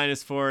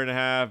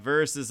 -4.5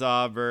 versus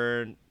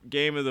Auburn.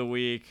 Game of the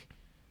week.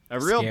 A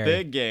real Scary.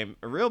 big game.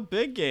 A real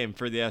big game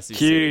for the SEC.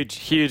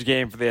 Huge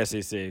game for the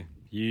SEC.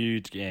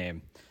 Huge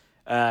game.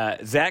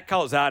 Zach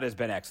Calzada has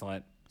been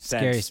excellent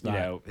Scary since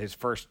spot. his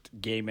first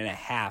game and a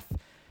half.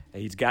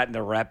 He's gotten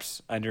the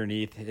reps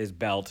underneath his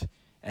belt,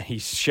 and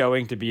he's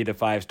showing to be the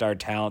 5-star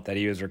talent that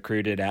he was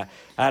recruited out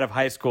of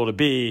high school to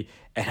be.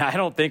 And I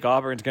don't think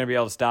Auburn's going to be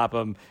able to stop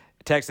him.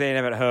 Texas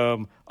A&M at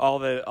home, all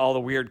the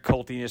weird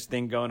cultiness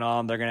thing going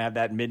on. They're going to have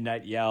that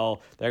midnight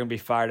yell. They're going to be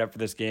fired up for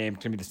this game.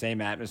 It's going to be the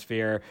same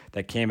atmosphere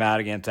that came out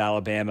against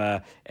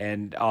Alabama,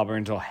 and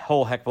Auburn's a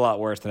whole heck of a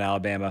lot worse than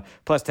Alabama.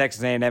 Plus,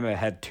 Texas A&M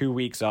had 2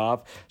 weeks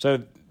off,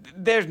 so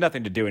there's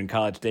nothing to do in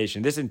College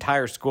Station. This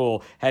entire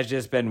school has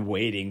just been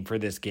waiting for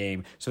this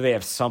game, so they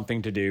have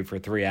something to do for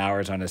 3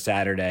 hours on a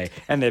Saturday,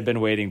 and they've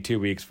been waiting 2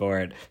 weeks for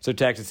it. So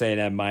Texas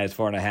A&M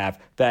 -4.5.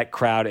 That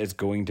crowd is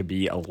going to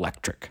be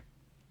electric.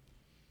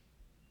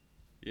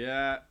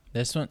 Yeah.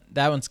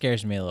 That one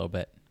scares me a little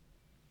bit.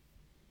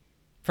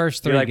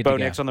 First Do three you like good Bo to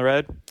go. Nix on the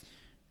road?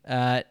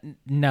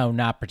 No,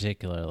 not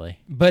particularly.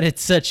 But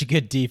it's such a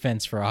good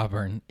defense for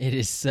Auburn. It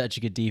is such a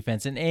good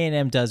defense. And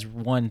A&M does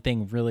one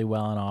thing really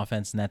well on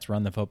offense, and that's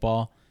run the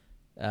football.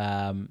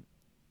 I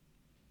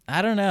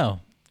don't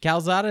know.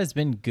 Calzada has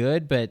been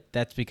good, but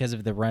that's because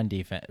of the run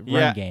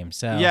game.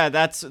 So yeah,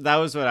 that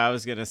was what I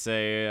was gonna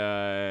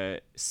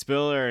say.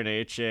 Spiller and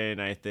HA, and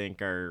I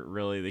think are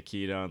really the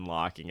key to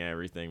unlocking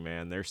everything.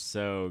 Man, they're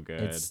so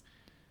good.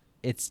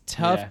 It's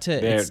tough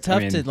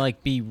to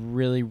like be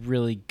really,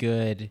 really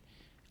good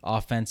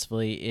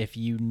offensively if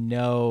you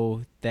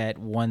know that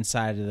one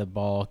side of the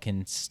ball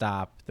can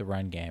stop the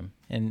run game,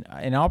 and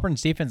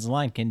Auburn's defensive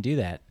line can do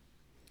that.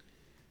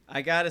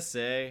 I gotta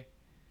say,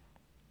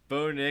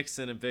 Bo Nix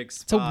in a big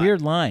spot. It's a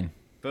weird line.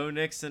 Bo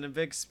Nix in a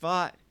big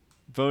spot.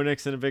 Bo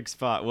Nix in a big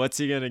spot. What's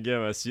he gonna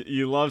give us?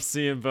 You love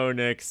seeing Bo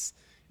Nix.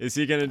 Is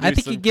he gonna do? I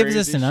think some he gives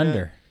us crazy an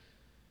shit?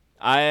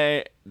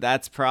 under.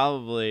 That's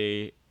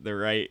probably the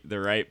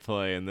right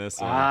play in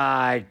this one.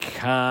 I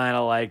kind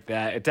of like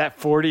that. It's at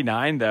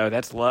 49 though.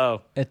 That's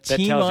low. A That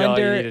team tells you all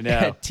you under- need to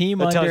know. a team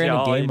That tells under you and a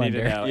all you game need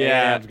to under. know.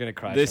 Yeah, I'm gonna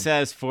crush this him.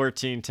 has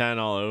 14-10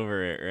 all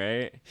over it,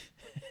 right?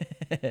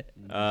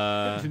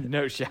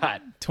 No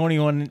shot.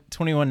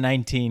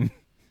 21-19.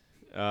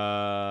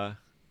 I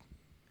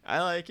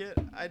like it.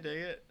 I dig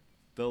it.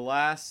 The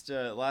last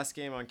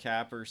game on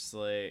Capper's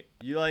slate.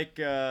 You like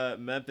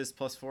Memphis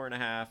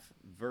 +4.5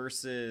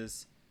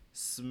 versus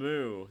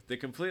SMU, the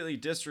completely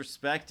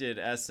disrespected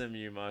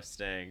SMU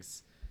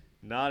Mustangs,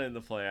 not in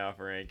the playoff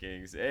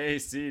rankings.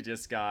 AAC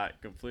just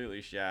got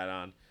completely shat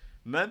on.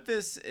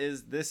 This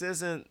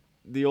isn't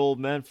the old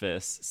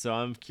Memphis, so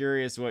I'm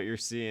curious what you're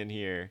seeing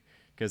here,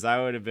 because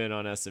I would have been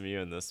on SMU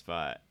in this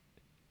spot.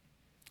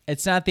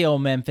 It's not the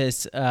old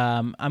Memphis.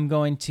 I'm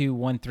going to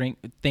one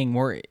thing.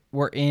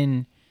 We're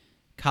in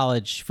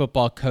college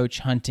football coach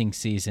hunting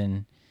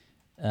season.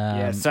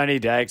 Sonny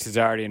Dykes is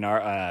already in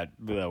our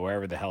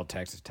wherever the hell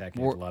Texas Tech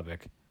is,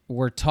 Lubbock.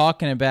 We're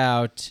talking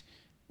about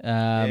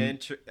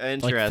Interesting.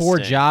 like 4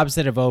 jobs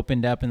that have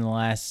opened up in the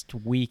last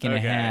week and a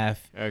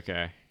half.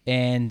 Okay.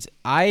 And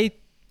I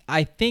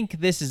think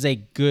this is a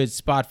good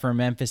spot for a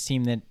Memphis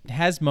team that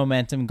has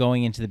momentum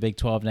going into the Big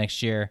 12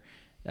 next year,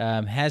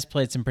 has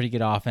played some pretty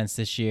good offense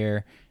this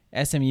year.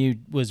 SMU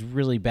was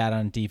really bad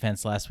on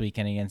defense last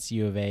weekend against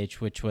U of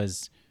H, which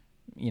was,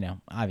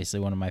 obviously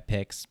one of my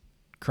picks.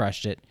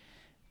 Crushed it.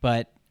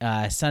 But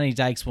Sonny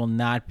Dykes will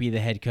not be the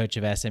head coach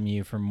of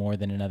SMU for more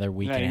than another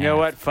week and a half. You know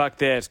what? Fuck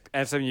this.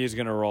 SMU is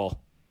going to roll.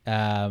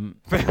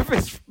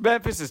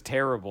 Memphis is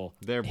terrible.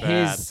 They're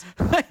bad.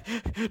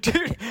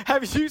 Dude,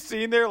 have you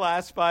seen their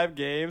last 5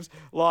 games?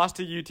 Lost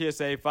to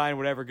UTSA, fine,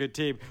 whatever, good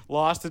team.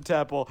 Lost to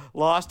Temple,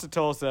 lost to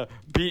Tulsa,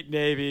 beat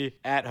Navy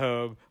at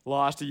home,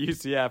 lost to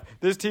UCF.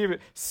 This team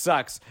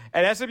sucks.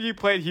 And SMU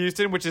played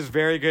Houston, which is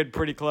very good,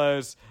 pretty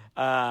close.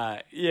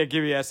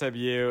 Give me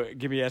SMU.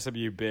 Give me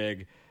SMU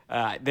big.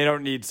 They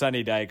don't need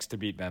Sonny Dykes to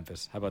beat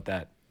Memphis. How about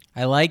that?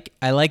 I like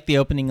the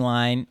opening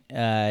line.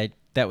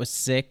 That was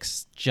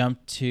 6,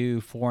 jumped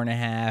to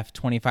 4.5,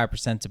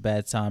 25% to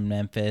bets on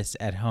Memphis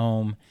at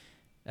home.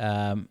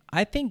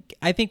 I think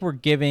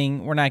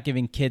we're not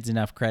giving kids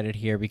enough credit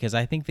here, because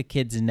I think the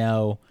kids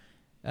know,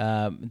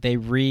 they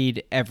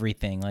read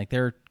everything. Like,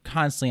 they're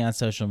constantly on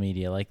social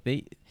media. Like,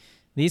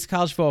 these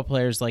college football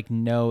players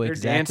know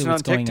exactly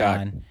what's going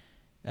on.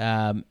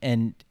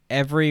 And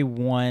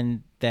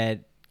everyone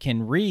that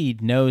can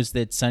read knows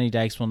that Sonny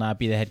Dykes will not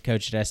be the head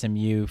coach at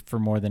SMU for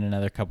more than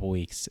another couple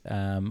weeks.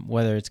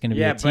 Whether it's going to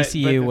be at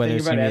TCU, whether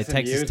it's going to be at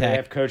Texas Tech.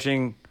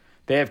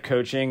 They have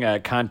coaching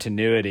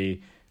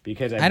continuity,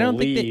 because I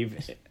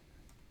believe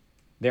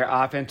their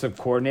offensive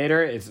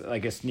coordinator is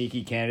like a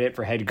sneaky candidate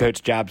for head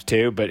coach jobs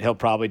too, but he'll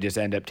probably just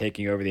end up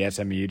taking over the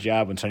SMU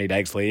job when Sonny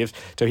Dykes leaves,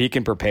 so he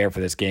can prepare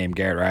for this game.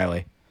 Garrett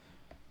Riley.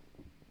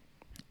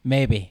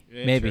 Maybe,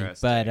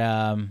 but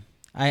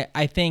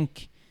I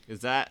think.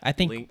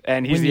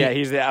 And he's the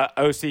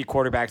OC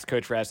quarterbacks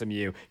coach for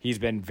SMU. He's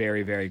been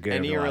very, very good.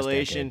 Any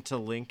relation to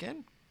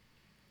Lincoln?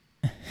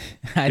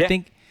 I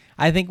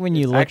think when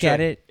you look at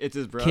it, it's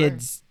his brother.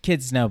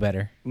 Kids know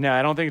better. No,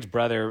 I don't think it's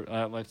brother.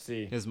 Let's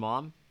see. His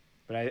mom?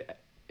 But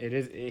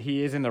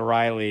he is in the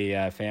Riley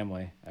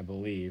family, I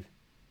believe.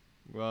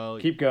 Well,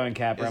 keep going,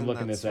 Capper. I'm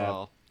looking this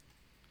up.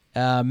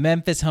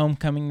 Memphis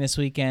homecoming this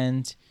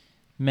weekend.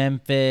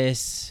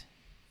 Memphis,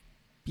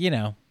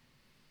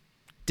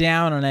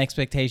 down on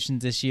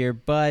expectations this year,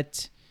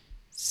 but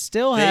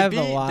still have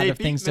a lot of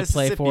things to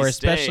play for,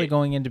 especially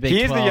going into Big 12.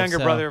 He is the younger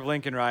brother of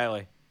Lincoln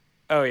Riley.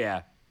 Oh,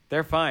 yeah.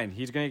 They're fine.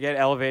 He's going to get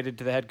elevated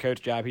to the head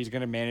coach job. He's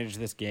going to manage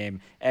this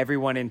game.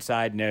 Everyone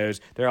inside knows.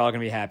 They're all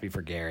going to be happy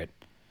for Garrett.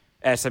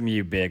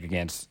 SMU big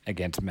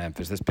against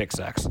Memphis. This pick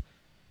sucks.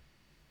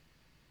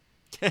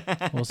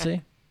 We'll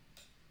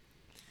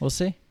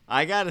see.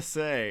 I got to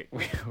say.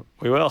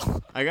 We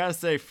will. I got to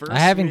say, I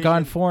haven't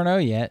gone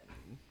 4-0 yet.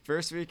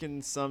 First week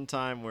in some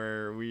time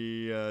where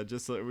we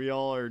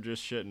all are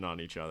just shitting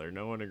on each other.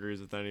 No one agrees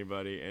with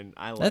anybody, and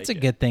I like it. That's a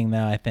good thing,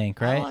 though, I think,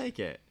 right? I like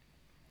it.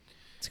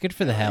 It's good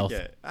for the health.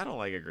 I don't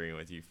like agreeing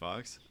with you,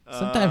 Fox.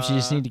 Sometimes you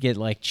just need to get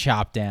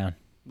chopped down.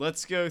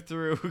 Let's go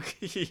through.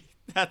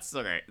 That's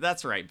all right.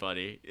 That's right,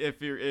 buddy.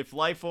 If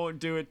life won't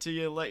do it to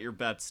you, let your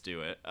bets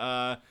do it.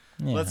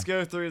 Let's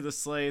go through the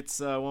slates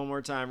one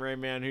more time.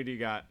 Rayman, who do you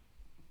got?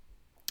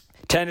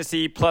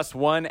 Tennessee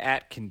 +1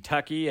 at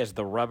Kentucky as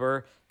the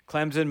rubber.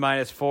 Clemson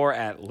 -4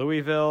 at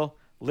Louisville,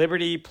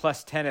 Liberty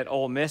 +10 at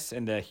Ole Miss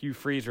in the Hugh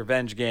Freeze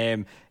revenge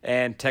game,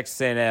 and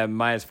Texas A&M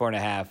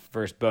 -4.5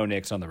 versus Bo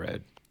Nix on the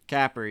road.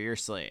 Capper, your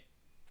slate.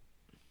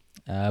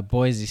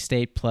 Boise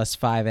State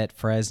 +5 at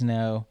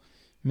Fresno,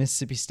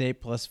 Mississippi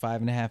State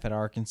 +5.5 at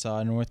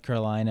Arkansas, North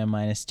Carolina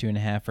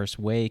 -2.5 versus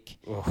Wake,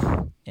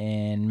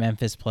 and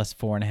Memphis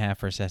 +4.5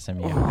 versus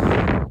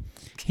SMU.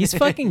 He's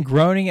fucking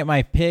groaning at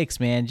my picks,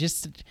 man.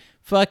 Just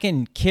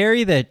fucking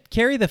carry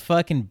the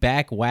fucking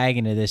back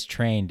wagon of this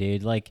train,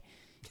 dude.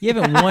 You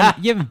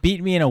haven't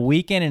beat me in a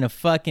weekend in a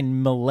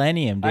fucking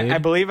millennium, dude. I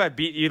believe I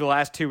beat you the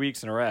last 2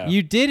 weeks in a row.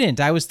 You didn't.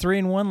 I was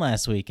 3-1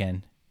 last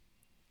weekend.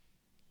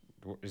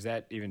 Is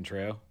that even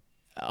true?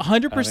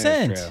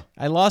 100%.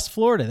 I lost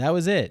Florida. That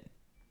was it.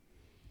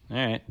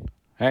 All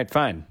right,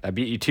 fine. I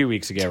beat you 2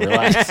 weeks ago.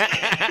 Relax.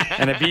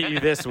 And I beat you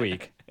this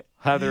week.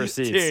 Have the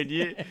receipts. Dude,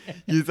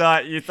 you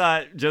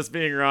thought just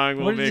being wrong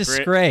will what a make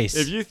disgrace.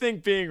 If you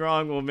think being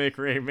wrong will make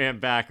Rayman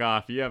back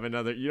off, you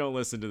don't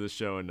listen to the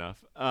show enough.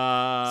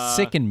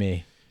 Sicken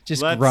me.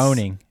 Just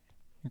groaning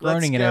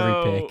at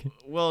every pick.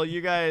 Well,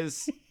 you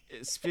guys,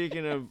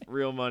 speaking of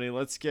real money,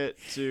 let's get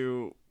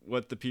to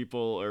what the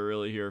people are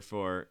really here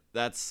for.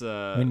 That's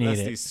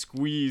these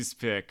squeeze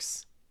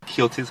picks.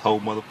 Killed his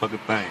whole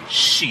motherfucking thing.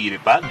 Shit,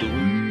 if I do.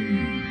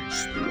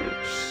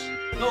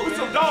 No, we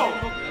some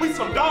dogs. We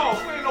some dogs.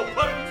 We ain't no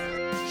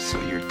puppies. So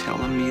you're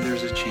telling me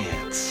there's a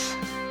chance?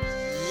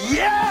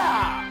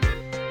 Yeah!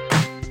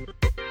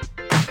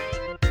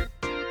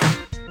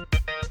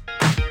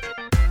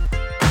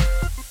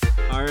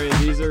 All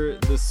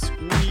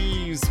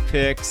squeeze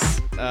picks.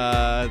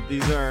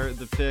 These are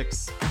the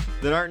picks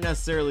that aren't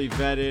necessarily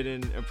vetted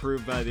and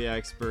approved by the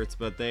experts,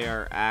 but they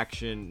are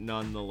action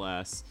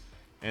nonetheless.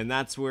 And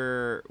that's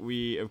where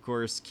we, of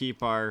course,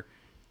 keep our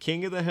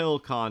King of the Hill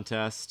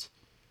contest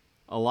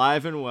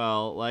alive and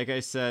well. Like I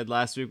said,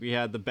 last week we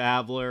had the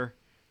Babbler,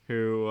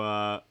 who,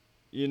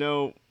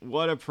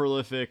 what a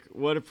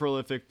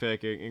prolific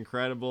pick.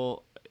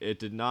 Incredible. It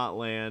did not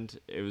land.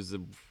 It was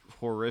a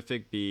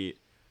horrific beat.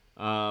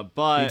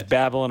 But he's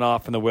babbling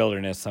off in the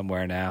wilderness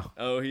somewhere now.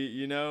 Oh,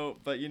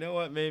 but you know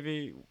what?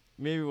 Maybe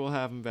we'll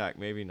have him back.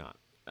 Maybe not.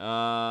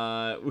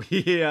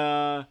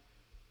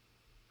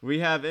 We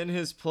have in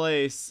his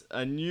place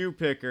a new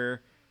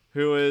picker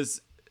who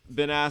has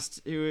been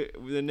asked.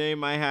 The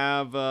name I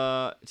have.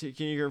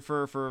 Can you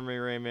confirm for me,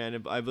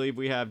 Rayman? I believe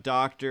we have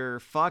Dr.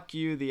 Fuck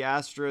You. The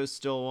Astros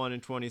still won in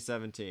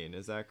 2017.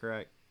 Is that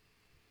correct?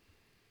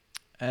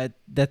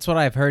 That's what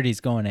I've heard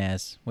he's going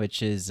as,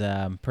 which is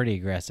pretty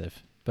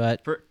aggressive.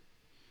 But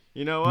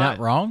you know what? Not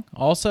wrong.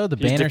 Also, the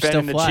He's banner still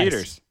defending flies. the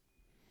cheaters.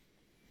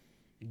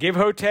 Give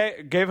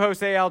Jose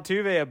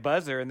Altuve a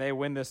buzzer, and they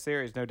win this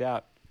series, no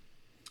doubt.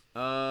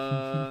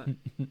 There's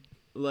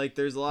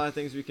a lot of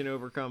things we can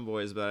overcome,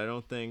 boys, but I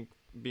don't think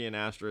being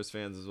Astros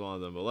fans is one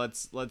of them. But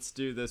let's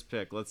do this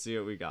pick. Let's see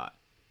what we got.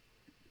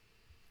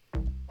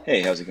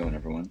 Hey, how's it going,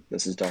 everyone?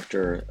 This is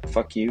Dr.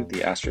 Fuck You. The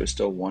Astros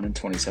still won in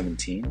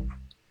 2017.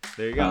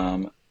 There you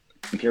go.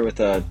 I'm here with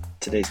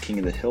today's King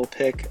of the Hill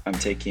pick. I'm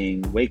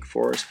taking Wake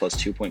Forest plus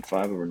 2.5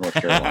 over North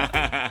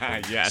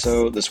Carolina. Yes.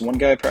 So this one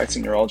guy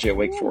practicing neurology at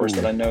Wake Forest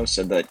that I know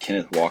said that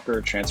Kenneth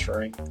Walker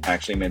transferring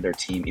actually made their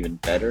team even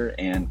better,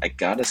 and I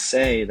gotta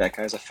say, that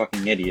guy's a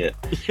fucking idiot.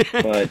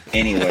 But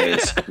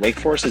anyways, Wake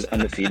Forest is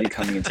undefeated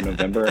coming into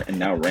November and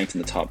now ranked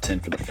in the top 10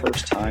 for the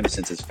first time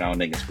since its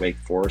founding as Wake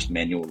Forest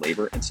Manual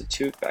Labor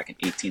Institute back in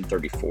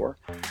 1834.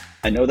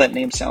 I know that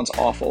name sounds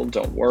awful,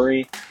 don't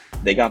worry.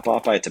 They got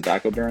bought by a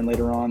tobacco baron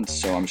later on,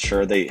 so I'm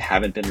sure they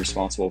haven't been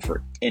responsible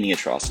for any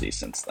atrocities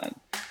since then.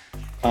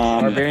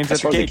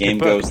 As far as the game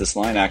goes, this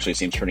line actually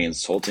seems pretty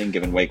insulting,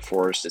 given Wake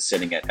Forest is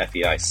sitting at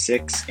FEI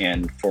 6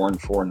 and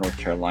 4-4 North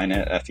Carolina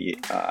at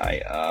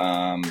FEI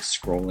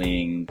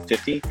scrolling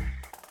 50.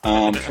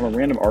 From a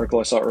random article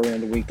I saw earlier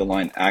in the week, the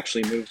line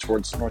actually moved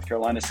towards North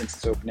Carolina since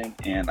its opening,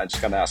 and I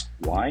just gotta ask,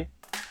 why?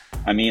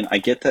 I mean, I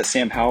get that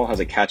Sam Howell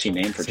has a catchy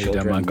name for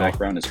children, and Mac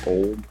Brown is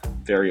old,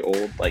 very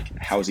old, like,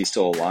 how is he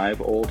still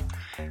alive old?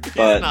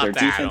 But their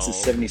defense is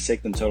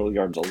 76th in total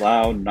yards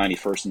allowed,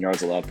 91st in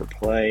yards allowed per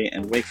play,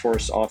 and Wake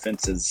Forest's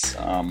offense is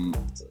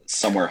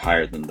somewhere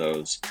higher than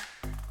those.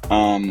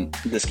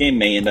 This game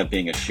may end up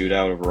being a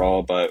shootout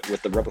overall, but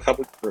with the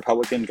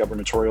Republican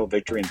gubernatorial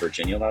victory in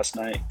Virginia last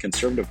night,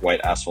 conservative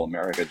white asshole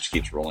America just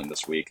keeps rolling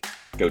this week.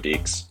 Go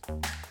Deeks.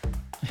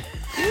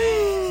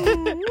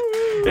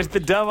 It's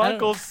the dumb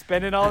uncles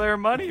spending all their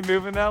money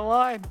moving that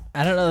line.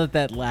 I don't know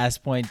that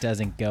last point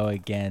doesn't go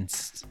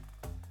against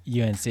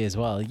UNC as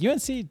well.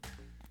 UNC.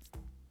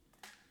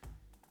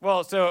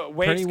 Well, so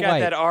Wade's got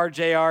that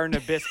RJR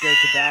Nabisco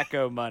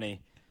tobacco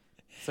money,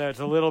 so it's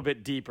a little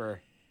bit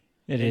deeper.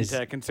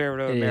 Into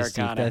conservative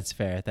Americana. That's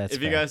fair.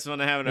 If you guys want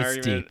to have an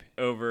argument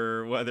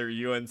over whether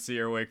UNC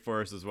or Wake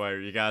Forest is white,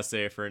 you gotta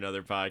say it for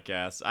another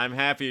podcast. I'm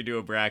happy to do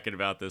a bracket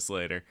about this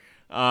later.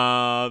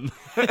 The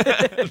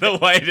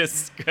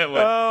whitest.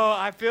 Oh,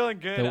 I'm feeling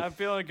good. I'm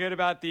feeling good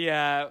about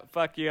the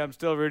fuck you. I'm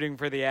still rooting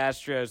for the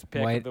Astros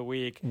pick of the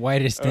week.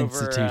 Whitest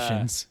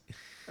institutions.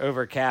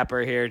 Over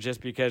Capper here, just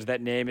because that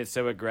name is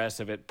so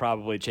aggressive, it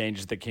probably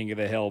changes the King of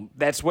the Hill.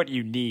 That's what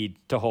you need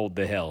to hold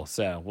the hill.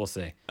 So we'll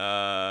see.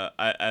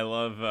 I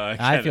love.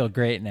 I feel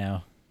great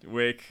now.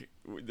 Wake.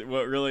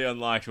 What really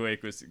unlocked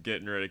Wake was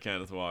getting rid of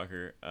Kenneth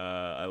Walker.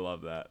 I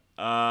love that.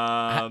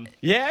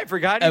 Yeah, I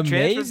forgot he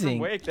transferred from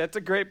Wake. That's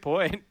a great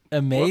point.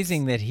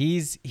 Amazing that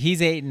he's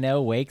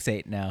 8-0. Wake's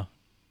 8-0.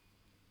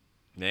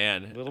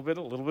 Man, a little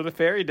bit of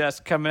fairy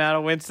dust coming out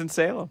of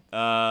Winston-Salem.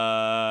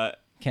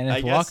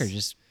 Kenneth Walker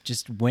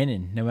just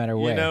winning no matter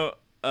where. You know,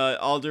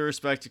 all due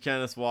respect to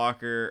Kenneth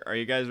Walker, are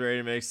you guys ready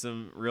to make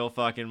some real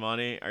fucking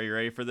money? Are you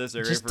ready for this?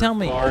 Just tell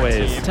me.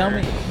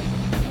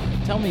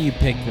 Tell me you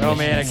picked the Oh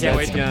man, I can't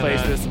wait to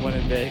place this one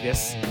in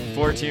Vegas.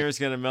 4-teamer's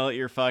gonna melt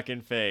your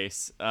fucking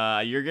face.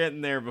 You're getting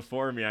there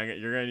before me.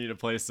 You're gonna need to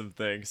play some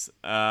things.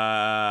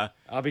 I'll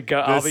be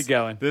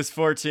going. This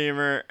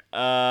 4-teamer.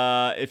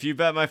 If you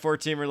bet my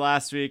 4-teamer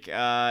last week,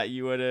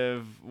 you would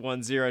have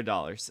won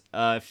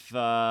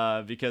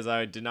 $0. Because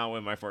I did not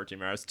win my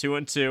 4-teamer. I was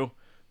 2-2.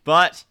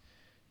 But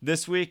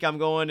this week I'm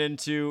going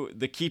into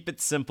the keep it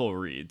simple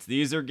reads.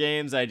 These are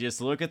games I just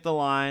look at the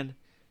line.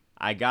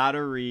 I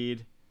gotta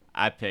read.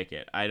 I pick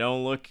it. I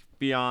don't look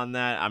beyond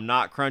that. I'm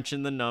not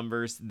crunching the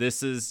numbers.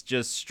 This is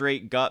just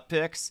straight gut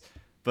picks,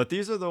 but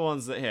these are the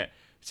ones that hit.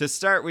 To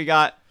start, we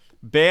got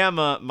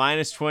Bama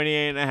minus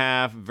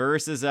 28.5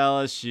 versus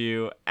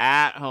LSU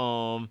at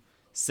home,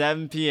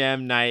 7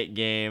 p.m. night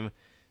game.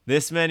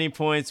 This many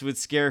points would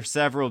scare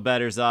several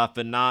bettors off,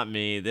 but not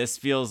me. This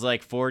feels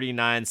like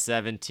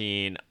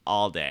 49-17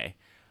 all day.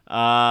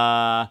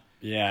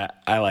 Yeah,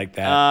 I like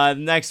that.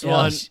 Next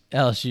one.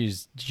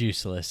 LSU's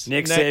useless.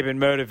 Nick Saban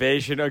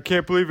motivation. I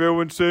can't believe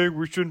everyone's saying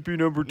we shouldn't be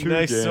number 2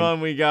 Next again.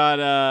 one, we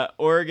got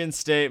Oregon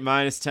State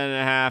minus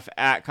 10.5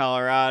 at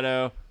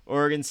Colorado.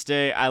 Oregon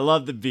State, I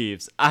love the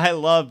Beavs.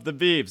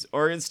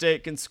 Oregon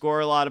State can score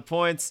a lot of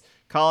points.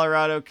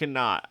 Colorado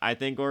cannot. I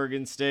think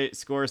Oregon State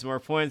scores more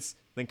points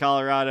than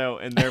Colorado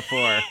and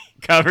therefore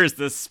covers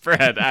the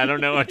spread. I don't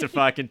know what to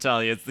fucking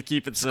tell you. It's the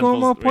keep it simple. Score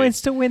more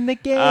points to win the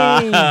game.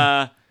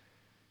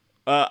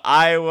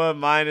 Iowa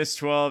minus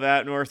 12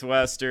 at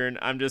Northwestern.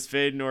 I'm just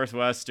fading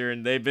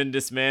Northwestern. They've been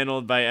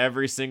dismantled by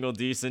every single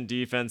decent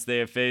defense they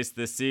have faced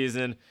this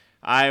season.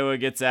 Iowa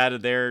gets out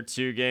of their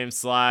 2-game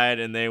slide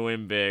and they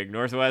win big.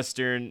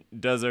 Northwestern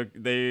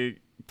they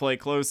play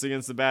close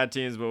against the bad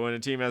teams, but when a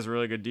team has a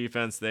really good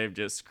defense, they've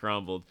just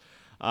crumbled.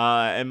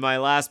 And my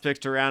last pick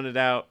to round it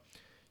out,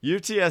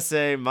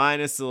 UTSA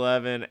minus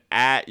 11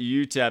 at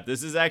UTEP.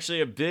 This is actually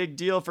a big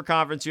deal for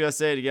Conference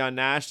USA to get on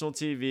national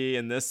TV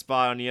in this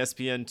spot on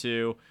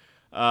ESPN2.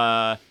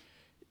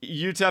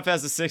 UTEP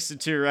has a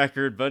 6-2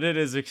 record, but it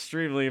is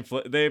extremely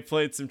they've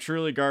played some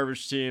truly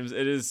garbage teams.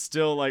 It is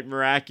still like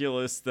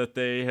miraculous that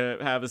they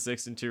have a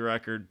 6-2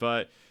 record,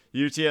 but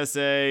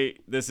UTSA,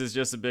 this is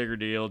just a bigger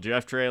deal.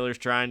 Jeff Traylor's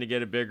trying to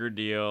get a bigger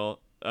deal,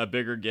 a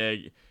bigger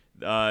gig.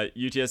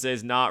 UTSA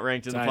is not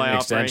ranked in the playoff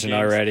extension rankings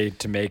already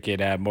to make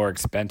it more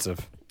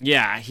expensive.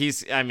 Yeah,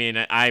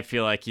 I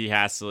feel like he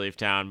has to leave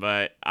town,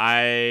 but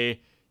I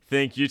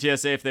think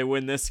UTSA, if they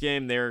win this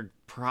game, they're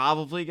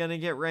probably going to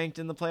get ranked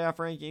in the playoff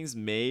rankings.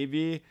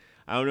 Maybe.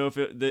 I don't know if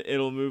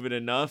it'll move it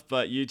enough,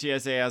 but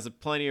UTSA has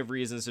plenty of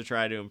reasons to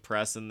try to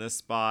impress in this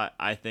spot.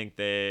 I think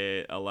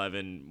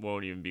 11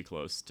 won't even be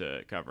close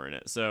to covering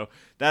it. So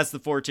that's the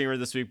 4-teamer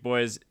this week,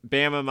 boys.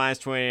 Bama minus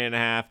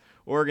 28.5,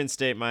 Oregon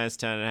State minus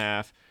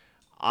 10.5.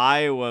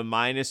 Iowa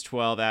minus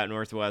 12 at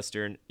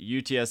Northwestern.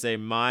 UTSA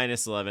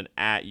minus 11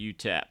 at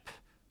UTEP.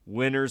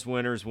 Winners.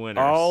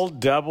 All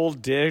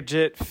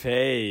double-digit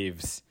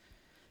faves.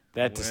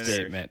 That's a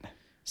statement.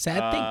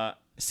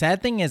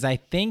 Sad thing is, I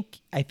think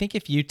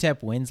if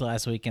UTEP wins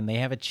last weekend, they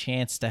have a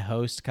chance to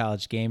host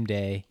College Game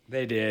Day.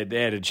 They did.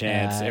 They had a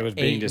chance. It was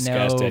being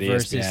discussed at ESPN.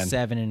 Versus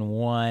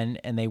 7-1,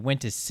 and they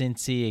went to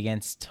Cincy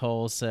against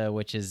Tulsa,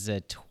 which is a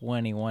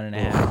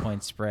 21.5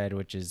 point spread,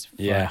 which is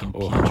fucking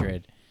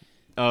putrid.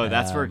 Oh,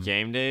 that's where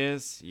game day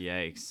is?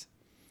 Yikes.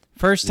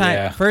 First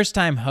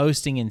time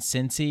hosting in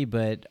Cincy,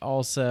 but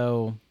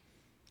also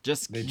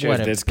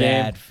what a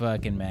bad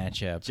fucking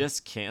matchup.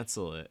 Just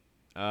cancel it.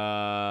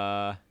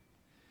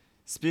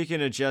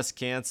 Speaking of just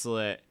cancel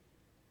it,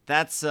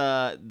 that's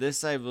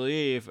this, I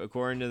believe,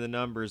 according to the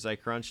numbers, I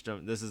crunched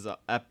them. This is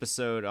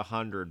episode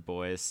 100,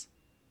 boys.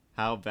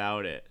 How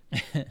about it?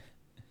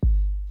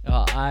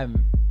 Well,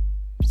 I'm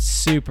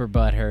super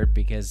butthurt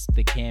because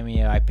the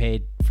Cameo I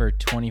paid for a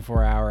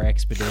 24-hour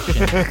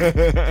expedition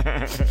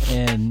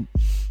and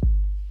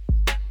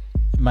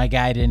my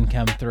guy didn't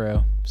come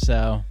through.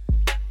 So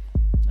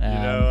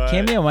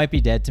Cameo might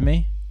be dead to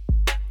me.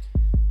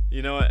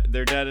 You know what?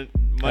 They're dead.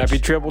 Happy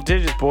triple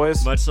digits,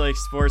 boys. Much like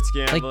sports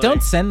gambling. Like,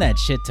 don't send that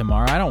shit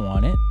tomorrow. I don't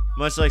want it.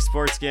 Much like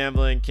sports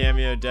gambling,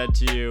 Cameo dead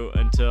to you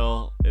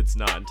until it's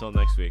not, until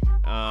next week.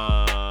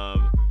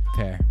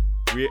 Fair.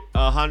 We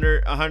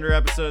 100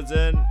 episodes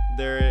in.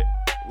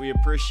 We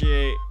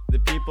appreciate the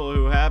people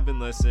who have been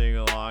listening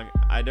along.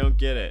 I don't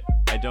get it.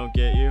 I don't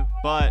get you,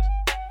 but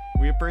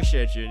we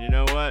appreciate you. And you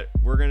know what?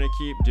 We're gonna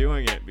keep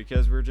doing it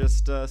because we're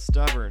just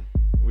stubborn.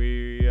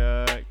 We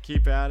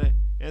keep at it.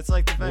 It's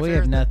like the we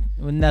have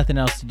nothing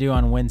else to do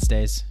on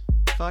Wednesdays.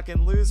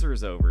 Fucking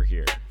losers over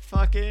here.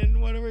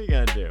 Fucking, what are we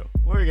gonna do?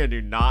 What are we gonna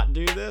do? Not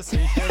do this? Are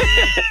you kidding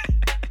me?